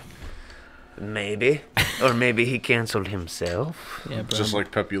 right? Maybe, or maybe he canceled himself. Yeah, bro. Just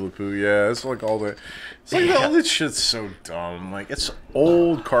like Pepe Le Pew, yeah. It's like all the, all this shit's so dumb. Like, it's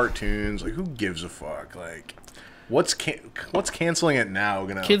old cartoons. Like, who gives a fuck? Like, what's canceling it now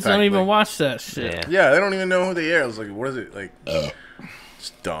gonna? Kids affect, don't even like, watch that shit. Yeah. Yeah, they don't even know who they are. It's like, what is it like? It's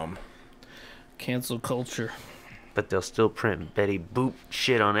dumb. Cancel culture. But they'll still print Betty Boop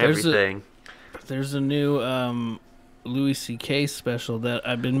shit on There's everything. There's a new Louis C.K. special that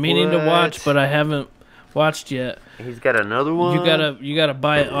I've been meaning to What? watch, but I haven't watched yet. He's got another one. You gotta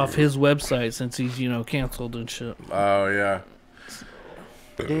buy it off his website since he's canceled and shit. Oh yeah,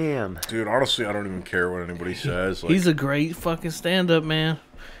 Damn. dude. Honestly, I don't even care what anybody says. Like, He's a great fucking stand-up man.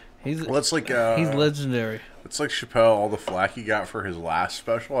 He's well, it's like he's legendary. It's like Chappelle. All the flack he got for his last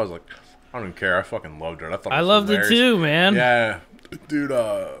special. I was like, I don't even care. I fucking loved it. I thought I was loved it hilarious. too, man. Yeah, dude.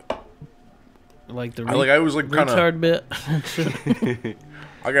 Like the I was like kind of. retard bit.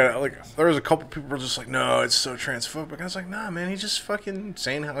 I got like there was a couple people were just like, no, it's so transphobic. I was like, nah, man, he's just fucking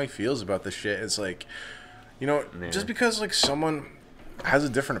saying how he feels about this shit. It's like, you know, just because like someone has a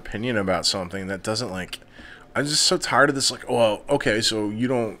different opinion about something that doesn't like, I'm just so tired of this. Like, well, okay, so you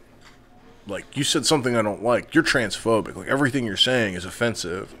don't like you said something I don't like. You're transphobic. Like everything you're saying is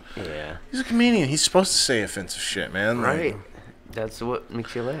offensive. Yeah. He's a comedian. He's supposed to say offensive shit, man. Like, Right. That's what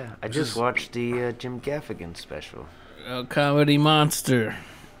makes you laugh. I just watched the Jim Gaffigan special. Comedy monster.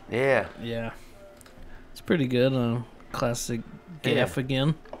 Yeah. Yeah, it's pretty good. Classic Yeah.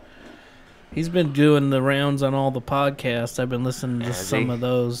 Gaffigan. He's been doing the rounds on all the podcasts. I've been listening to Has some he? of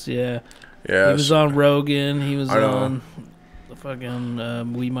those. Yeah. yeah. He was on Rogan. He was I know. on the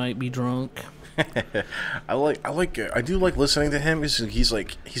fucking We Might Be Drunk. I do like listening to him. He's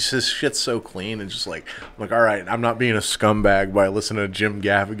his shit's so clean and just like I'm like, all right, I'm not being a scumbag by listening to Jim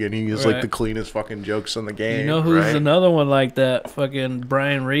Gaffigan. He has like Right. the cleanest fucking jokes in the game. You know who's right. another one like that? Fucking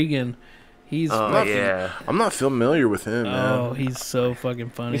Brian Regan. He's Oh, yeah. I'm not familiar with him, man. oh, he's so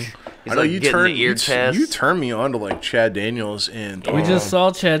fucking funny. He's I know like you getting turned the ear test. you turned me on to like Chad Daniels and We just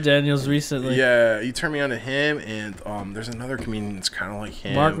saw Chad Daniels recently. yeah, you turned me on to him and there's another comedian that's kind of like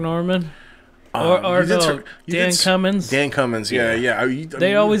him. Mark Norman. You Or did no, turn- you Dan did s- Cummins. Dan Cummins, yeah.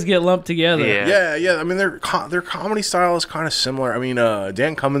 They always get lumped together. Yeah. Yeah. I mean, their comedy style is kind of similar. I mean,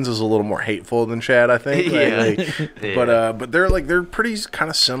 Dan Cummins is a little more hateful than Chad, I think. Yeah. Yeah. But they're pretty kind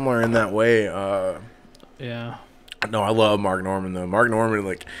of similar in that way. Yeah. No, I love Mark Norman though. Mark Norman,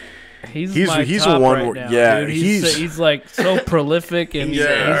 like, He's he's my he's top a one right word. now, Yeah, dude. He's like so prolific, and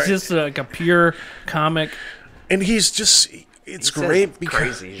Yeah. he's just like a pure comic. and he's just. It's He says great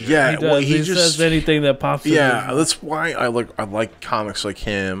because crazy. yeah, He does. well, he just says anything that pops. yeah. in his, That's why I like comics like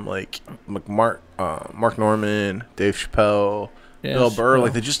him, like Mark Norman, Dave Chappelle, Yeah, Bill Burr. Chappelle.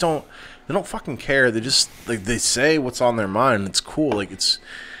 Like they don't fucking care. They just like they say what's on their mind. It's cool. Like it's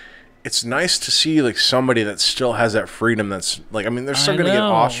nice to see like somebody that still has that freedom. That's like, I mean, they're still I gonna get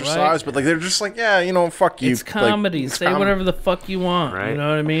know, ostracized, right? but like they're just like, yeah, fuck you. It's comedy. Like, Say whatever the fuck you want. Right. You know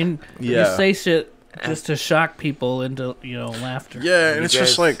what I mean? Yeah. You say shit just to shock people into laughter. Yeah, and You it's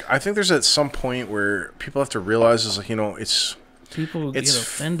just guys- like I think there's at some point where people have to realize is like it's People get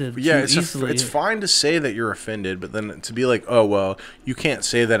offended yeah, too it's easily. it's fine to say that you're offended, but then to be like, oh well, you can't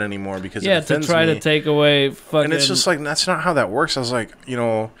say that anymore because it to offends try me. to take away fucking. And it's just like that's not how that works. I was like,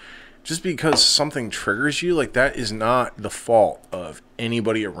 just because something triggers you, like that is not the fault of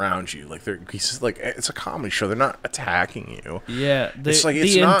anybody around you. Like it's a comedy show. They're not attacking you. yeah, It's like the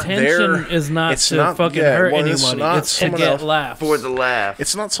it's not intention their. is not it's to not fucking yeah, hurt well, it's anybody. not It's to someone get else. laughs. For the laugh.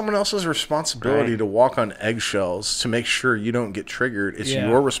 It's not someone else's responsibility Right. to walk on eggshells to make sure you don't get triggered. It's Yeah.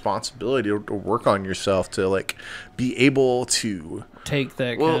 your responsibility to work on yourself to like be able to Take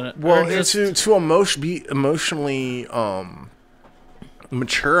that Well- kind of. well be emotionally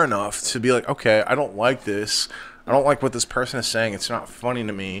mature enough to be like, okay, I don't like this. I don't like what this person is saying. It's not funny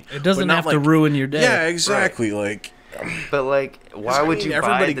to me. It doesn't But not have to like- ruin your day. Yeah, exactly. Like, But like, why I would mean, you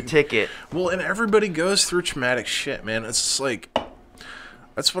everybody- buy the ticket? well, and everybody goes through traumatic shit, man. It's just like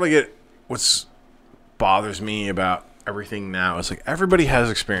that's what I get. What's bothers me about everything now is like everybody has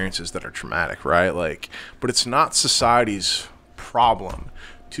experiences that are traumatic, right? Like, but it's not society's problem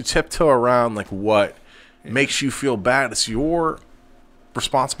to tiptoe around like what makes you feel bad. It's your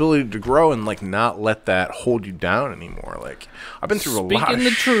responsibility to grow and like not let that hold you down anymore. Like I've been through a lot Speaking of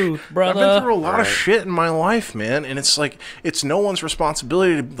the truth, brother. I've been through a lot of Right. shit in my life, man, and it's like it's no one's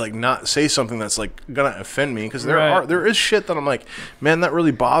responsibility to like not say something that's like gonna offend me because Right. there is shit that I'm like, man, that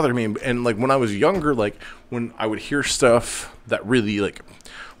really bothered me. And like when I was younger, like when I would hear stuff that really like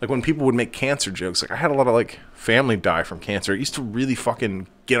when people would make cancer jokes, like I had a lot of like family die from cancer. It used to really fucking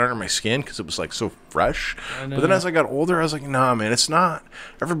get under my skin because it was like so fresh. I But then know. as I got older, I was like, nah, man, it's not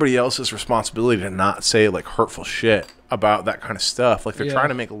everybody else's responsibility to not say like hurtful shit about that kind of stuff. Like they're Yeah. trying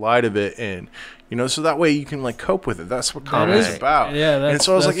to make light of it, and so that way you can like cope with it. That's what comedy is is- about. yeah, and that's-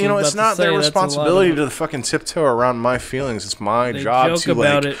 so I was that's like, what I was it's about to not their say. That's a lot of responsibility it. to fucking tiptoe around my feelings. It's my They job joke to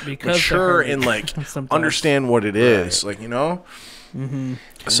about like it because mature they're and like sometimes. understand what it is. Like Mm-hmm.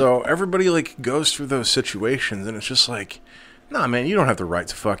 So everybody like goes through those situations, and it's just like, nah, man, you don't have the right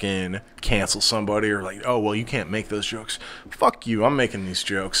to fucking cancel somebody or like, oh well, you can't make those jokes. Fuck you, I'm making these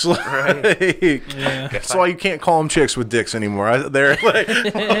jokes. Like, Yeah. that's why you can't call them chicks with dicks anymore. They're like,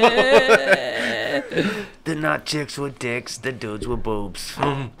 They're not chicks with dicks, they're dudes with boobs.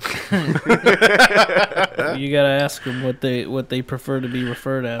 You gotta ask them what they prefer to be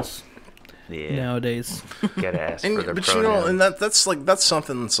referred as Yeah, nowadays. gotta ask and, for their but pronouns. and that's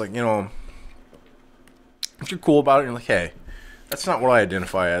something that's like, if you're cool about it, you're like, hey, that's not what I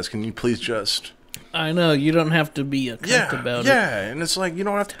identify as. Can you please just I know you don't have to be a cunt about it. yeah, and it's like you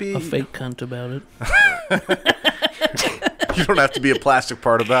don't have to be A fake cunt about it. you don't have to be a plastic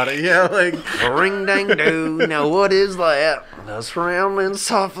part about it. Yeah, like Ring dang doo, now what is that? That's round and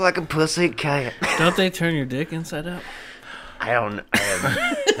soft like a pussy cat. Don't they turn your dick inside out? I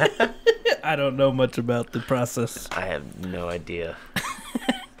I don't know much about the process. have no idea.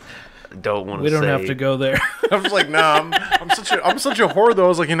 Don't want to We say. don't have to go there. I was like, nah, I'm such a whore though. I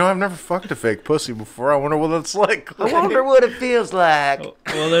was like, I've never fucked a fake pussy before. I wonder what that's like. I wonder what it feels like.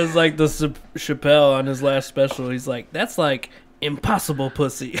 Well, there's like the Chappelle on his last special. He's like, that's like impossible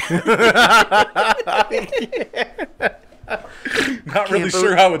pussy. Not really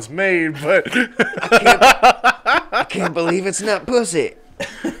sure how it's made, but I can't believe it's not pussy.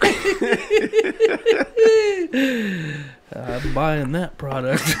 I'm buying that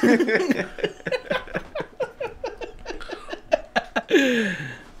product.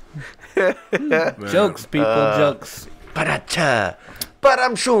 Jokes, people, jokes. Ba-da-cha.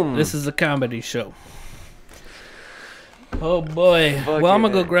 Ba-dum-shum. This is a comedy show. Oh boy. Fuck Well, I'm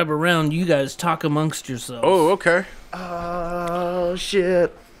gonna yeah. go grab a round. You guys talk amongst yourselves. oh, okay. Oh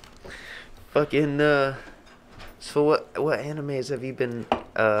shit! Fucking So what animes have you been?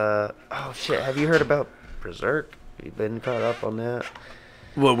 Oh shit! Have you heard about Berserk? Have you been caught up on that?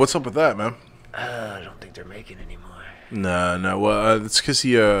 Well, what's up with that, man? I don't think they're making anymore. No. Well, it's because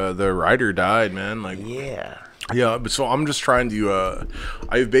the writer died, man. Like, Yeah. yeah. But so I'm just trying to.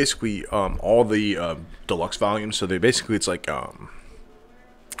 I have basically all the deluxe volumes. So it's like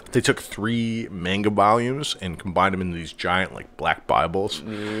They took 3 manga volumes and combined them into these giant, like, black Bibles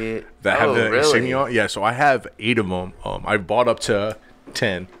that have the insignia on. Yeah, so I have 8 of them. I've bought up to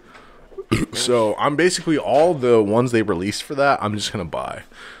 10. So I'm basically all the ones they released for that, I'm just going to buy.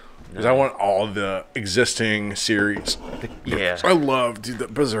 Because I want all the existing series. Yeah. I love, dude, the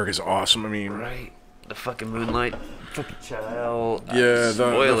Berserk is awesome. I mean, Right. The fucking Moonlight. Fucking child. Yeah,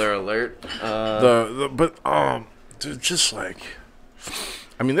 Spoiler alert. Dude, just like,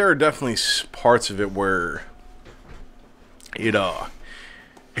 I mean, there are definitely parts of it where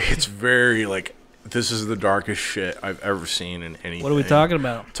it's very like, this is the darkest shit I've ever seen in anything. What are we talking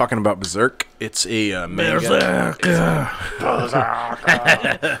about? Talking about Berserk. It's a manga.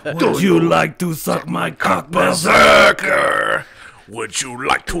 Would you like to suck my cock, Berserker? Would you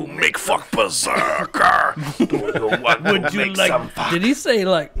like to make fuck Berserker? Would you like? Did he say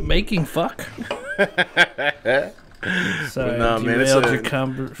like making fuck? Sorry, No, man, it's your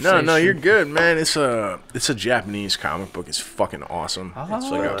conversation. no, you're good, man. It's a Japanese comic book. It's fucking awesome. It's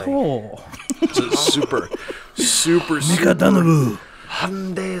like cool. it's a super.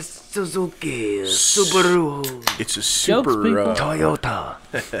 Hyundai, Suzuki, Subaru, It's a super. people. Toyota.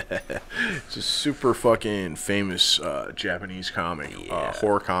 It's a super fucking famous Japanese comic,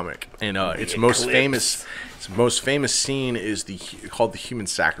 horror comic, and its most famous scene is called the human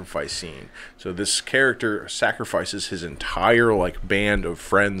sacrifice scene. So this character sacrifices his entire like band of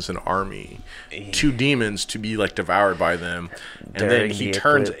friends and army to demons to be like devoured by them, and then he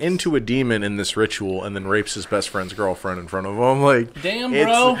turns into a demon in this ritual, and then rapes his best friend's girlfriend in front of him. Like, damn,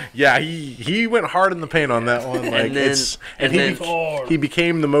 bro. Yeah, he went hard in the paint on that one. Like, he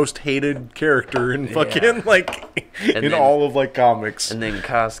became the most hated character in fucking all of like comics. And then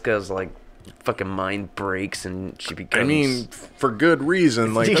Casca's like fucking mind breaks and she becomes. I mean, for good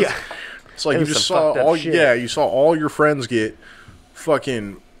reason. Like, it's like It you was just some saw fucked up all. shit. Yeah, you saw all your friends get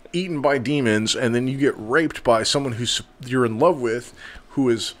fucking eaten by demons, and then you get raped by someone you're in love with, who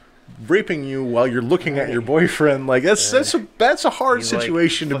is raping you while you're looking at your boyfriend. Like, that's a hard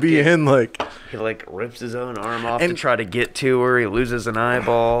situation to be in. Like, he like rips his own arm off to try to get to her. He loses an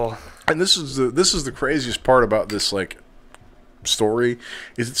eyeball. And this is the craziest part about this like story,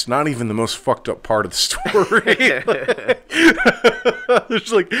 is it's not even the most fucked up part of the story.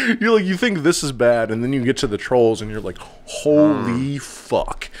 It's like you think this is bad, and then you get to the trolls and you're like, holy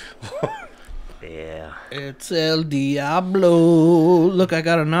fuck. Yeah. It's El Diablo. Look, I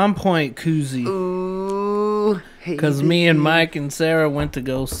got a non-point koozie. Ooh. Because me and Mike and Sarah went to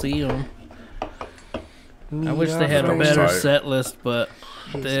go see them. I wish they had a better set list, but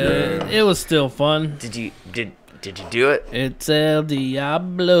it was still fun. Did you do it? It's El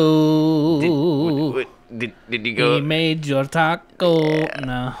Diablo. Did you go? He made your taco.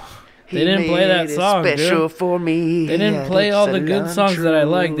 No. They didn't play that song, special dude. for me. They didn't play all the good songs that I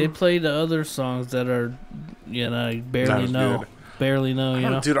like. They Cilantro. played the other songs that are, I barely know. Good. Barely know, you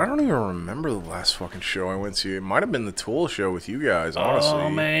know. Dude, I don't even remember the last fucking show I went to. It might have been the Tool show with you guys, honestly. Oh,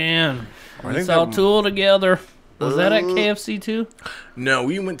 man. I We think saw that- Tool together. Was that at KFC, too? No,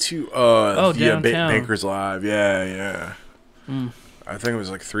 we went to downtown. Baker's Live. Yeah. I think it was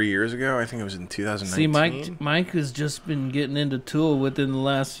like 3 years ago. I think it was in 2019. See, Mike has just been getting into Tool within the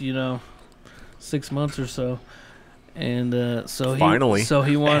last, 6 months or so. And so Finally.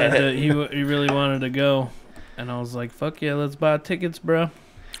 he wanted to, he really wanted to go. And I was like, fuck yeah, let's buy tickets, bro.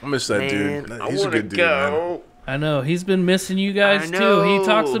 I miss that dude. Man, He's a good dude, man. I know. He's been missing you guys, I too. He know.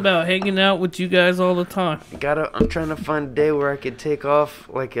 talks about hanging out with you guys all the time. I'm trying to find a day where I could take off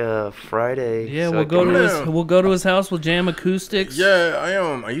like a Friday. Yeah, so we'll I go can- to his house. We'll jam acoustics.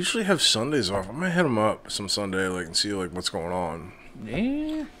 Yeah, I usually have Sundays off. I might hit him up some Sunday, like, and see like what's going on.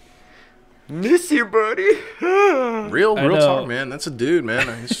 Yeah. Miss you, buddy. Real know. talk, man. That's a dude, man.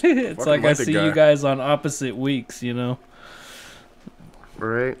 It's fucking like I like the see guy. you guys on opposite weeks,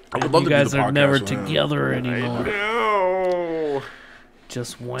 Right. I would love You to guys do the are never podcast with him. together anymore. No.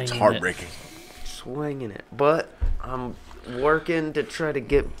 Just winging It's it. heartbreaking. Swinging it, but I'm working to try to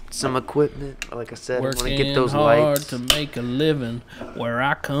get some equipment. Like I said, I want to Working get those hard lights. to make a living where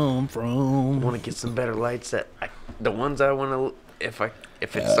I come I from. want to get some better lights. The ones I want to.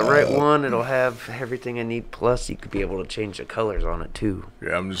 If it's the right one, it'll have everything I need. Plus, you could be able to change the colors on it too.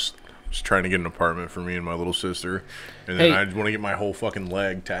 Yeah, I'm just trying to get an apartment for me and my little sister, and then Hey. I just want to get my whole fucking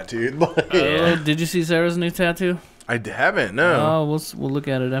leg tattooed. Oh, did you see Sarah's new tattoo? I haven't. No. Oh, we'll look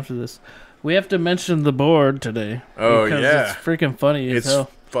at it after this. We have to mention the board today. Oh, because yeah. it's freaking funny as It's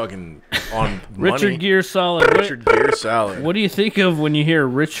hell. fucking on Richard money. Gere Solid. Richard Gere salad. What do you think of when you hear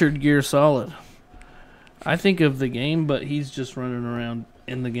Richard Gere Solid? I think of the game, but he's just running around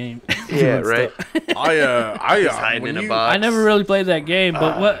in the game. Yeah, doing right. stuff. Just hiding in a box. I never really played that game,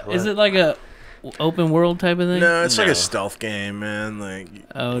 but what is it like a open world type of thing? No, it's like a stealth game, man. Like,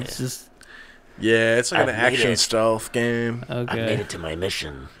 Oh, it's just yeah, it's like I've an made action it. stealth game. I made okay. it to my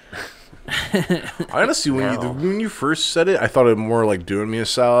mission. Honestly, No. when you first said it, I thought it more like doing me a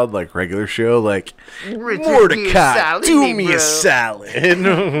salad, like regular show, like Richard Mordecai, salad, do me bro. a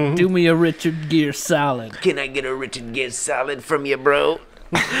salad. Do me a Richard Gere salad. Can I get a Richard Gere salad from you, bro?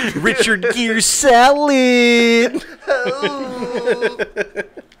 Richard Gere salad.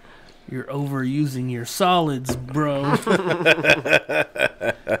 You're overusing your solids, bro.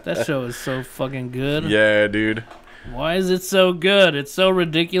 That show is so fucking good. Yeah, dude. Why is it so good? It's so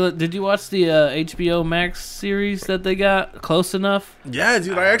ridiculous. Did you watch the HBO Max series that they got? Close Enough? Yeah,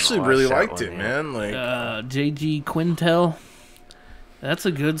 dude. I actually watched really that liked one it, yet. man. Like, J.G. Quintel. That's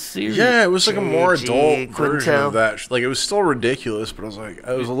a good series. yeah, it was like a more J.G. adult version Quintel. of that. Like, it was still ridiculous, but I was like,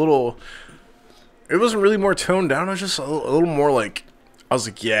 I was a little. It wasn't really more toned down. It was just a little more like. I was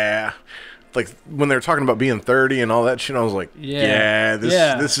like, yeah. Like when they were talking about being 30 and all that shit, I was like, Yeah.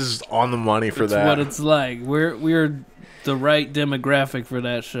 this is on the money for It's that. what it's like. We're the right demographic for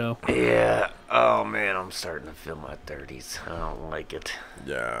that show. Yeah. Oh man, I'm starting to feel my 30s. I don't like it.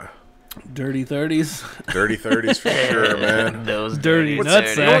 Yeah, Dirty 30s. dirty 30s for sure, man. Those Dirty dirty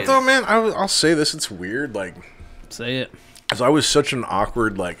nutsack. You know what 30s. though, man? I'll say this. It's weird, like. Say it. Cause I was such an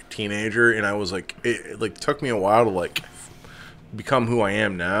awkward like teenager, and I was like, it like took me a while to like become who I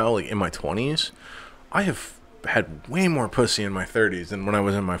am now. Like in my 20s, I have had way more pussy in my 30s than when I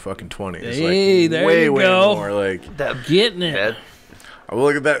was in my fucking 20s. Hey, like, there way, you way go. more. Like, That, Getting it. that, I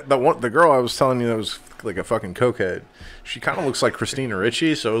look at that one, the girl I was telling you that was like a fucking cokehead. She kind of looks like Christina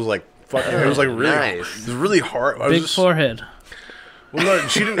Ricci, so it was like fucking. It was like really, Nice. it was really hard. I was Big just, forehead. Well, no,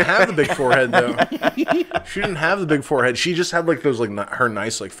 she didn't have the big forehead though. She didn't have the big forehead. She just had like those like her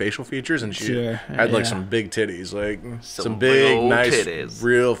nice like facial features, and she Sure, had like yeah. some big titties, like some Some big big old nice titties.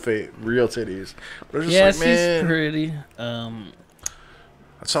 real titties. But I was just Yeah, like, she's man, pretty.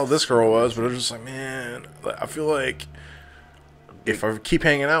 that's how this girl was. But I was just like, man, I feel like if I keep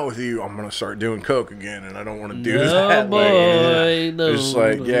hanging out with you, I'm gonna start doing coke again, and I don't want to do No, that. boy, Like, no. it's just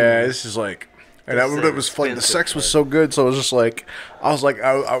like, yeah, this is like. And This it was like the expensive sex was part. so good, so I was just like,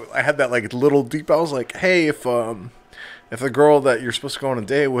 I had that like little deep. I was like, hey, if the girl that you're supposed to go on a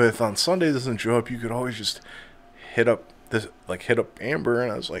date with on Sunday doesn't show up, you could always just hit up Amber.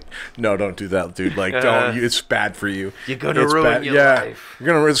 And I was like, no, don't do that, dude. Like, don't. It's bad for you. You're gonna It's ruin bad. your Yeah, life. you're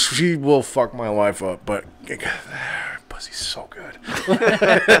gonna. She will fuck my life up, but pussy's so good.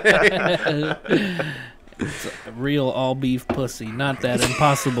 It's a real all beef pussy, not that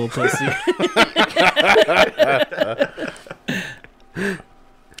impossible pussy.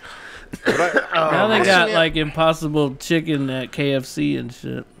 Now they got like impossible chicken at KFC and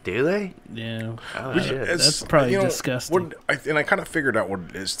shit. do they? Yeah, Oh shit. That's probably disgusting. And I kind of figured out what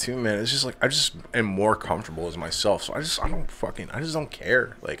it is too, man. It's just like I just am more comfortable as myself, so I just don't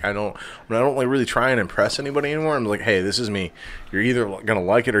care. Like I don't like really try and impress anybody anymore. I'm like, hey, this is me. You're either gonna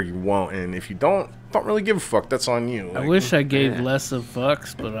like it or you won't, and if you don't really give a fuck. That's on you. I Like, wish I gave less of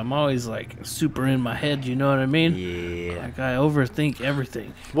fucks, but I'm always like super in my head. You know what I mean? Yeah. Like I overthink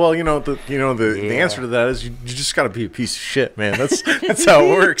everything. well, the Yeah. answer to that is you just gotta be a piece of shit, man. That's how it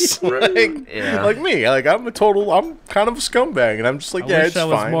works. Like, Yeah. like me. Like I'm kind of a scumbag, and I'm just like, I yeah, wish it's I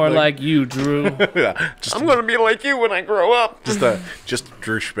was fine. more like you, Drew. yeah, just I'm gonna be like you when I grow up. just a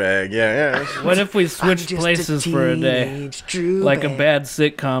douchebag. Yeah. What if we switched places for a day? Like a bad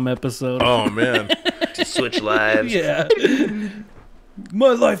sitcom episode. Oh man. To switch lives. Yeah. My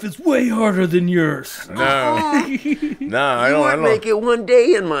life is way harder than yours. No, I You don't. would make it one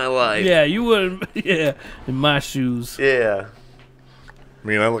day in my life. Yeah, you wouldn't. Yeah, in my shoes. Yeah. I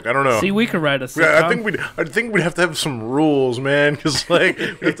mean, I don't know. See, we could write a sitcom. Yeah, I think we'd have to have some rules, man. Because like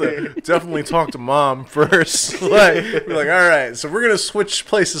we have to definitely talk to mom first. Like, be like, all right, so we're gonna switch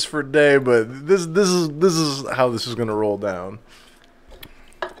places for a day, but this is how this is gonna roll down.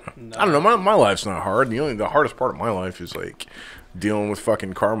 I don't know. My life's not hard. The hardest part of my life is like dealing with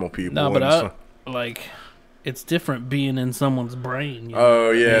fucking caramel people. No, but and like, it's different being in someone's brain. You know?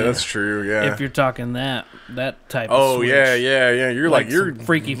 oh yeah, that's true. Yeah. If you're talking that type of Oh switch. yeah. You're Like you're some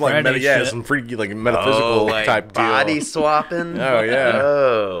Freaky like Friday shit. some freaky like metaphysical like type deal. body swapping. Oh, yeah.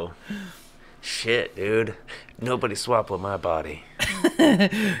 Oh. Shit, dude. Nobody swap with my body.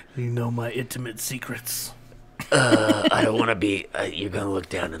 You know my intimate secrets. I don't want to be. You're gonna look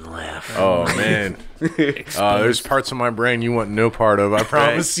down and laugh. Oh man, there's parts of my brain you want no part of. I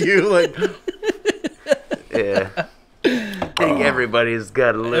promise you. Like, Yeah. I think everybody's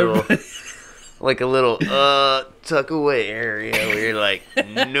got a little. like a little tuck away area where you're like,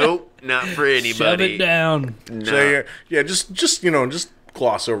 nope, not for anybody. Shove it down. No. So yeah, just just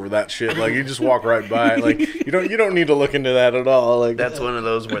gloss over that shit. Like you just walk right by it. Like you don't need to look into that at all. Like That's one of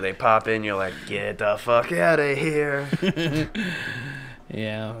those where they pop in, you're like, get the fuck out of here.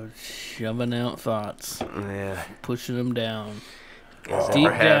 Yeah, shoving out thoughts, Yeah. pushing them down, You guys deep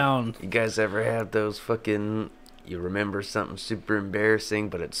ever have- down. You guys ever have those fucking, you remember something super embarrassing,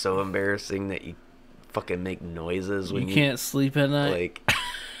 but it's so embarrassing that you fucking make noises when You you can't sleep at night. like,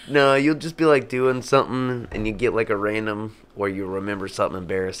 no, you'll just be like doing something and you get like a random where you remember something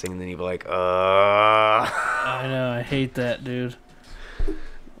embarrassing and then you be like, I know, I hate that, dude.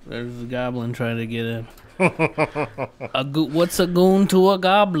 There's a goblin trying to get in. What's a goon to a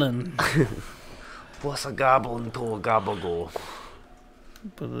goblin? What's a goblin to a gabagool?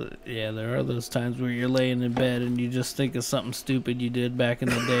 But yeah, there are those times where you're laying in bed and you just think of something stupid you did back in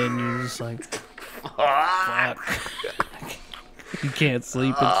the day, and you're just like, "Fuck!" You can't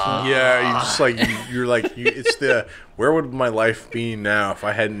sleep and shit. yeah, you just like you're like it's the where would my life be now if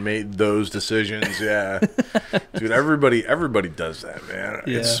I hadn't made those decisions? Yeah, dude, everybody does that, man.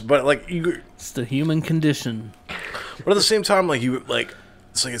 Yeah. But like you. It's the human condition. But at the same time, like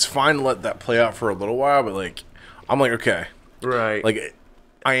it's fine to let that play out for a little while. But like, I'm like, okay, Right. like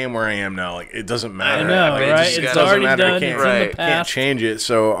I am where I am now. Like it doesn't matter. I know, Like, it right? just It's doesn't already matter. I done. can't, It's in the can't past. change it.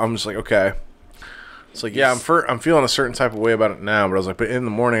 So I'm just like, okay. It's like, yeah, I'm feeling a certain type of way about it now. But I was like, but in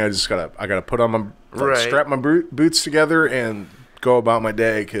the morning, I gotta put on my Right. strap my boots together and go about my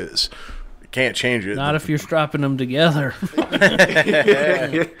day because I can't change it. Not if you're strapping them together.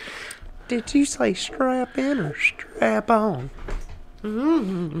 Did you say strap in or strap on?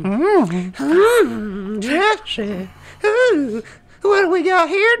 Jesse. Ooh, what do we got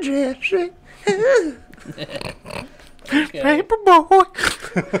here, Jesse? Paper boy.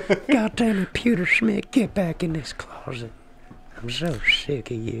 God damn it, Pewter Schmidt, get back in this closet. I'm so sick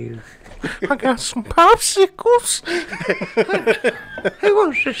of you. I got some popsicles. Who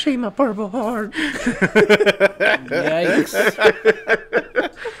wants to see my Purple Heart? Yikes.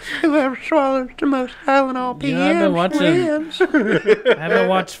 Whoever swallows the most Tylenol PMs You know, I've been watching- wins. I haven't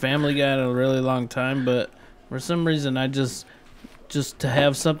watched Family Guy in a really long time, but for some reason I just to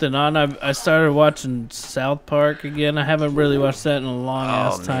have something on, I started watching South Park again. I haven't really watched that in a long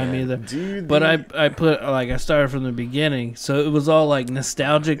ass time man. either. Dude, But I started from the beginning, so it was all like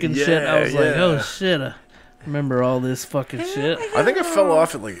nostalgic and shit. I was like, Yeah. oh shit, I remember all this fucking shit. I think I fell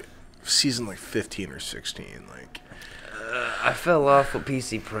off at like season like 15 or 16. Like, I fell off with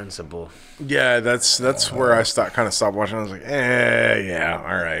PC Principle. yeah, that's where I kind of stopped watching. I was like, yeah,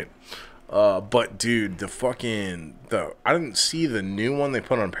 all right. But dude, I didn't see the new one they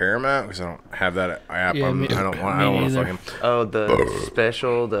put on Paramount because I don't have that app. Yeah, I don't want to neither. fucking. Oh, the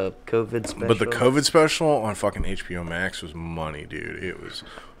special, the COVID special. But the COVID special on fucking HBO Max was money, dude. It was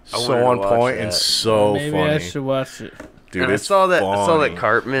I so wanted to on watch point and that. so Maybe funny, I should watch it. dude. And I It's saw that. I saw that funny.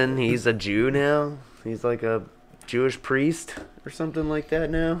 Cartman. He's a Jew now. He's like a Jewish priest or something like that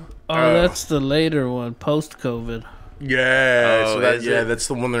now. Oh, that's the later one, post-COVID. Yeah, Oh, so that, is yeah, it? that's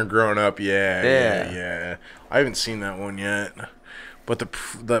the one they're growing up. Yeah, Yeah. yeah. I haven't seen that one yet, but the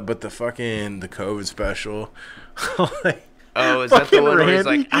COVID special. Like, Oh, is that the fucking one where he's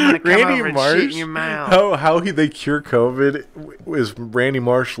like, I'm gonna come Randy over and Marsh, shit in your mouth? How they cure COVID is Randy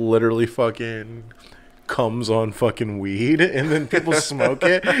Marsh literally fucking comes on fucking weed and then people smoke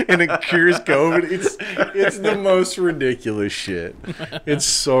it and it cures COVID. It's the most ridiculous shit. It's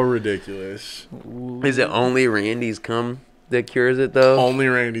so ridiculous. Is it only Randy's cum that cures it though? Only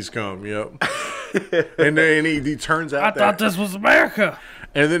Randy's come, yep. And then he turns out I thought this was America.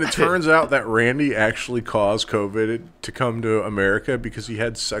 and then it turns out that Randy actually caused COVID to come to America because he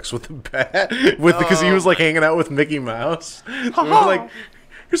had sex with a bat because he was like hanging out with Mickey Mouse.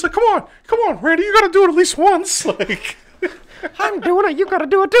 So he's like, come on, Randy, you gotta do it at least once. Like, I'm doing it. You gotta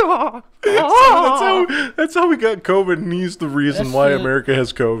do it too. that's how we got COVID, and he's the reason That's why it. America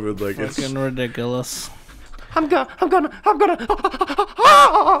has COVID. Like, it's Fucking ridiculous. I'm gonna.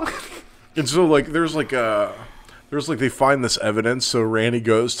 and so like there's like they find this evidence, so Randy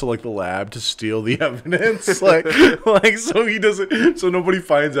goes to like the lab to steal the evidence, like so he doesn't, so nobody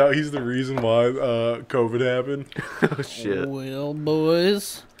finds out he's the reason why COVID happened. Oh shit. Well,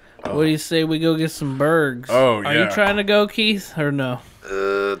 boys, what do you say we go get some burgers? Oh, Are yeah. you trying to go, Keith, or no?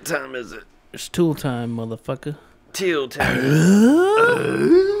 Time is it? It's tool time, motherfucker. Till time.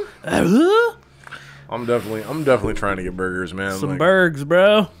 I'm definitely trying to get burgers, man. Some like, burgers,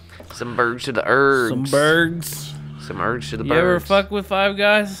 bro. Some bergs to the ergs. Some burgers. Some ergs to the You ever bergs. fuck with Five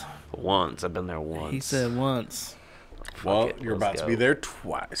Guys? Once. I've been there once. He said once. Well, it, you're let's about to go. be there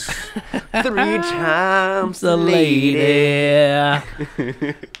twice. 3 times The lady.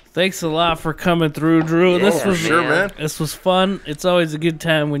 Thanks a lot for coming through, Drew. Yeah, This was Sure, man. This was fun. It's always a good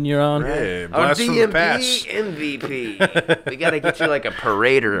time when you're on. Yeah, Our blast from the DMP past. MVP. We gotta get you like a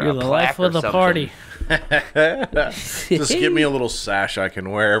parade or You're a the plaque life of or the something. party. Just give me a little sash I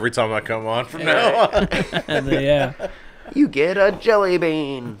can wear every time I come on from now on. Yeah. You get a jelly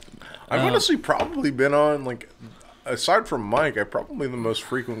bean. I've honestly probably been on, like, aside from Mike, I'm probably the most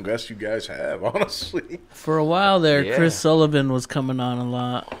frequent guest you guys have, honestly. For a while there, Yeah. Chris Sullivan was coming on a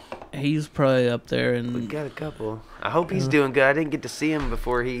lot. He's probably up there, We and got a couple. I hope he's doing good. I didn't get to see him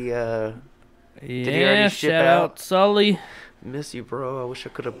before he he already yeah, ship shout out? out Sully. miss you, bro. I wish I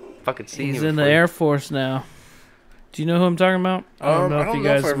could have fucking seen He's you. in the before. Air Force now. Do you know who I'm talking about? I don't know if you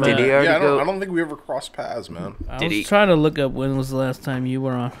guys if I met. Did he already yeah, go? I don't think we ever crossed paths, man. I Did was he- trying to look up when was the last time you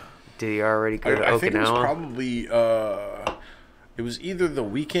were on. Did he already go to I think it was Okinawa? probably it was either the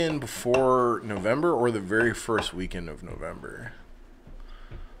weekend before November or the very first weekend of November.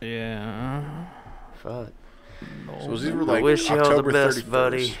 Yeah. Fuck. So it was either I like wish you all the October best, 31st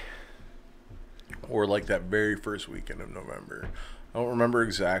buddy. or like that very first weekend of November. I don't remember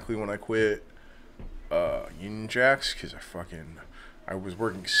exactly when I quit Union Jacks because I was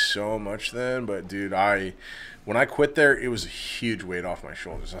working so much then. But dude, when I quit there, it was a huge weight off my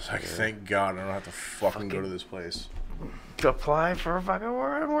shoulders. I was like, thank God I don't have to fucking go to this place. To apply for a fucking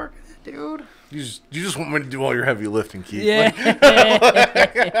where I'm working, dude. You just want me to do all your heavy lifting, Keith. Yeah.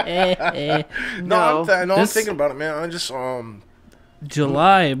 No, I'm This- thinking about it, man.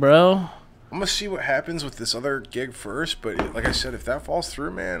 July, bro. I'm gonna see what happens with this other gig first. But like I said, if that falls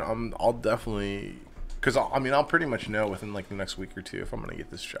through, man, I'll definitely, because I'll pretty much know within like the next week or two if I'm gonna get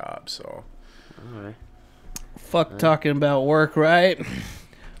this job. So All right. Fuck talking about work, right?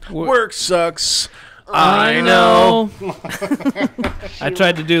 work sucks. I know. I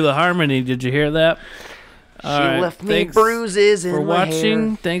tried to do the harmony. Did you hear that? She All right, left me thanks bruises in for my watching.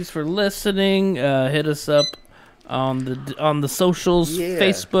 hair. Thanks for listening. Hit us up on the socials. Yeah.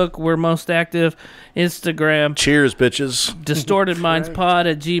 Facebook, we're most active. Instagram, Cheers, bitches.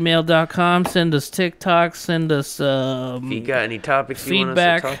 distortedmindspod@gmail.com. Send us TikToks. Send us If you got any topics you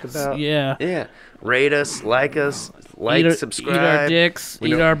feedback. want us to talk about, Yeah. yeah. Rate us, like, subscribe. Eat our dicks. Eat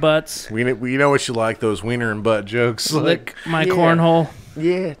know- our butts. We know what you like, those wiener and butt jokes. Lick my yeah. cornhole.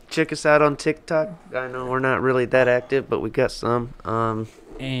 Yeah, check us out on TikTok. I know we're not really that active, but we got some. And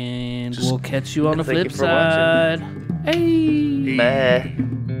we'll catch you on the thank you flip for watching. side. Hey. Bye.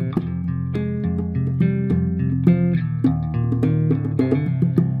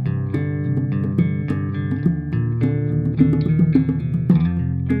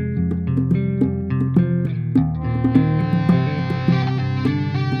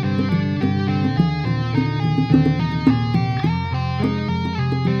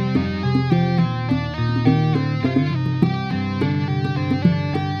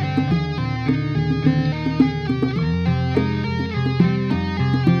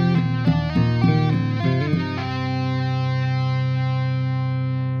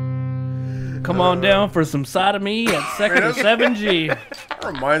 Come on down for some sodomy at Sector 7G. That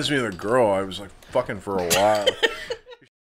reminds me of the girl I was like fucking for a while.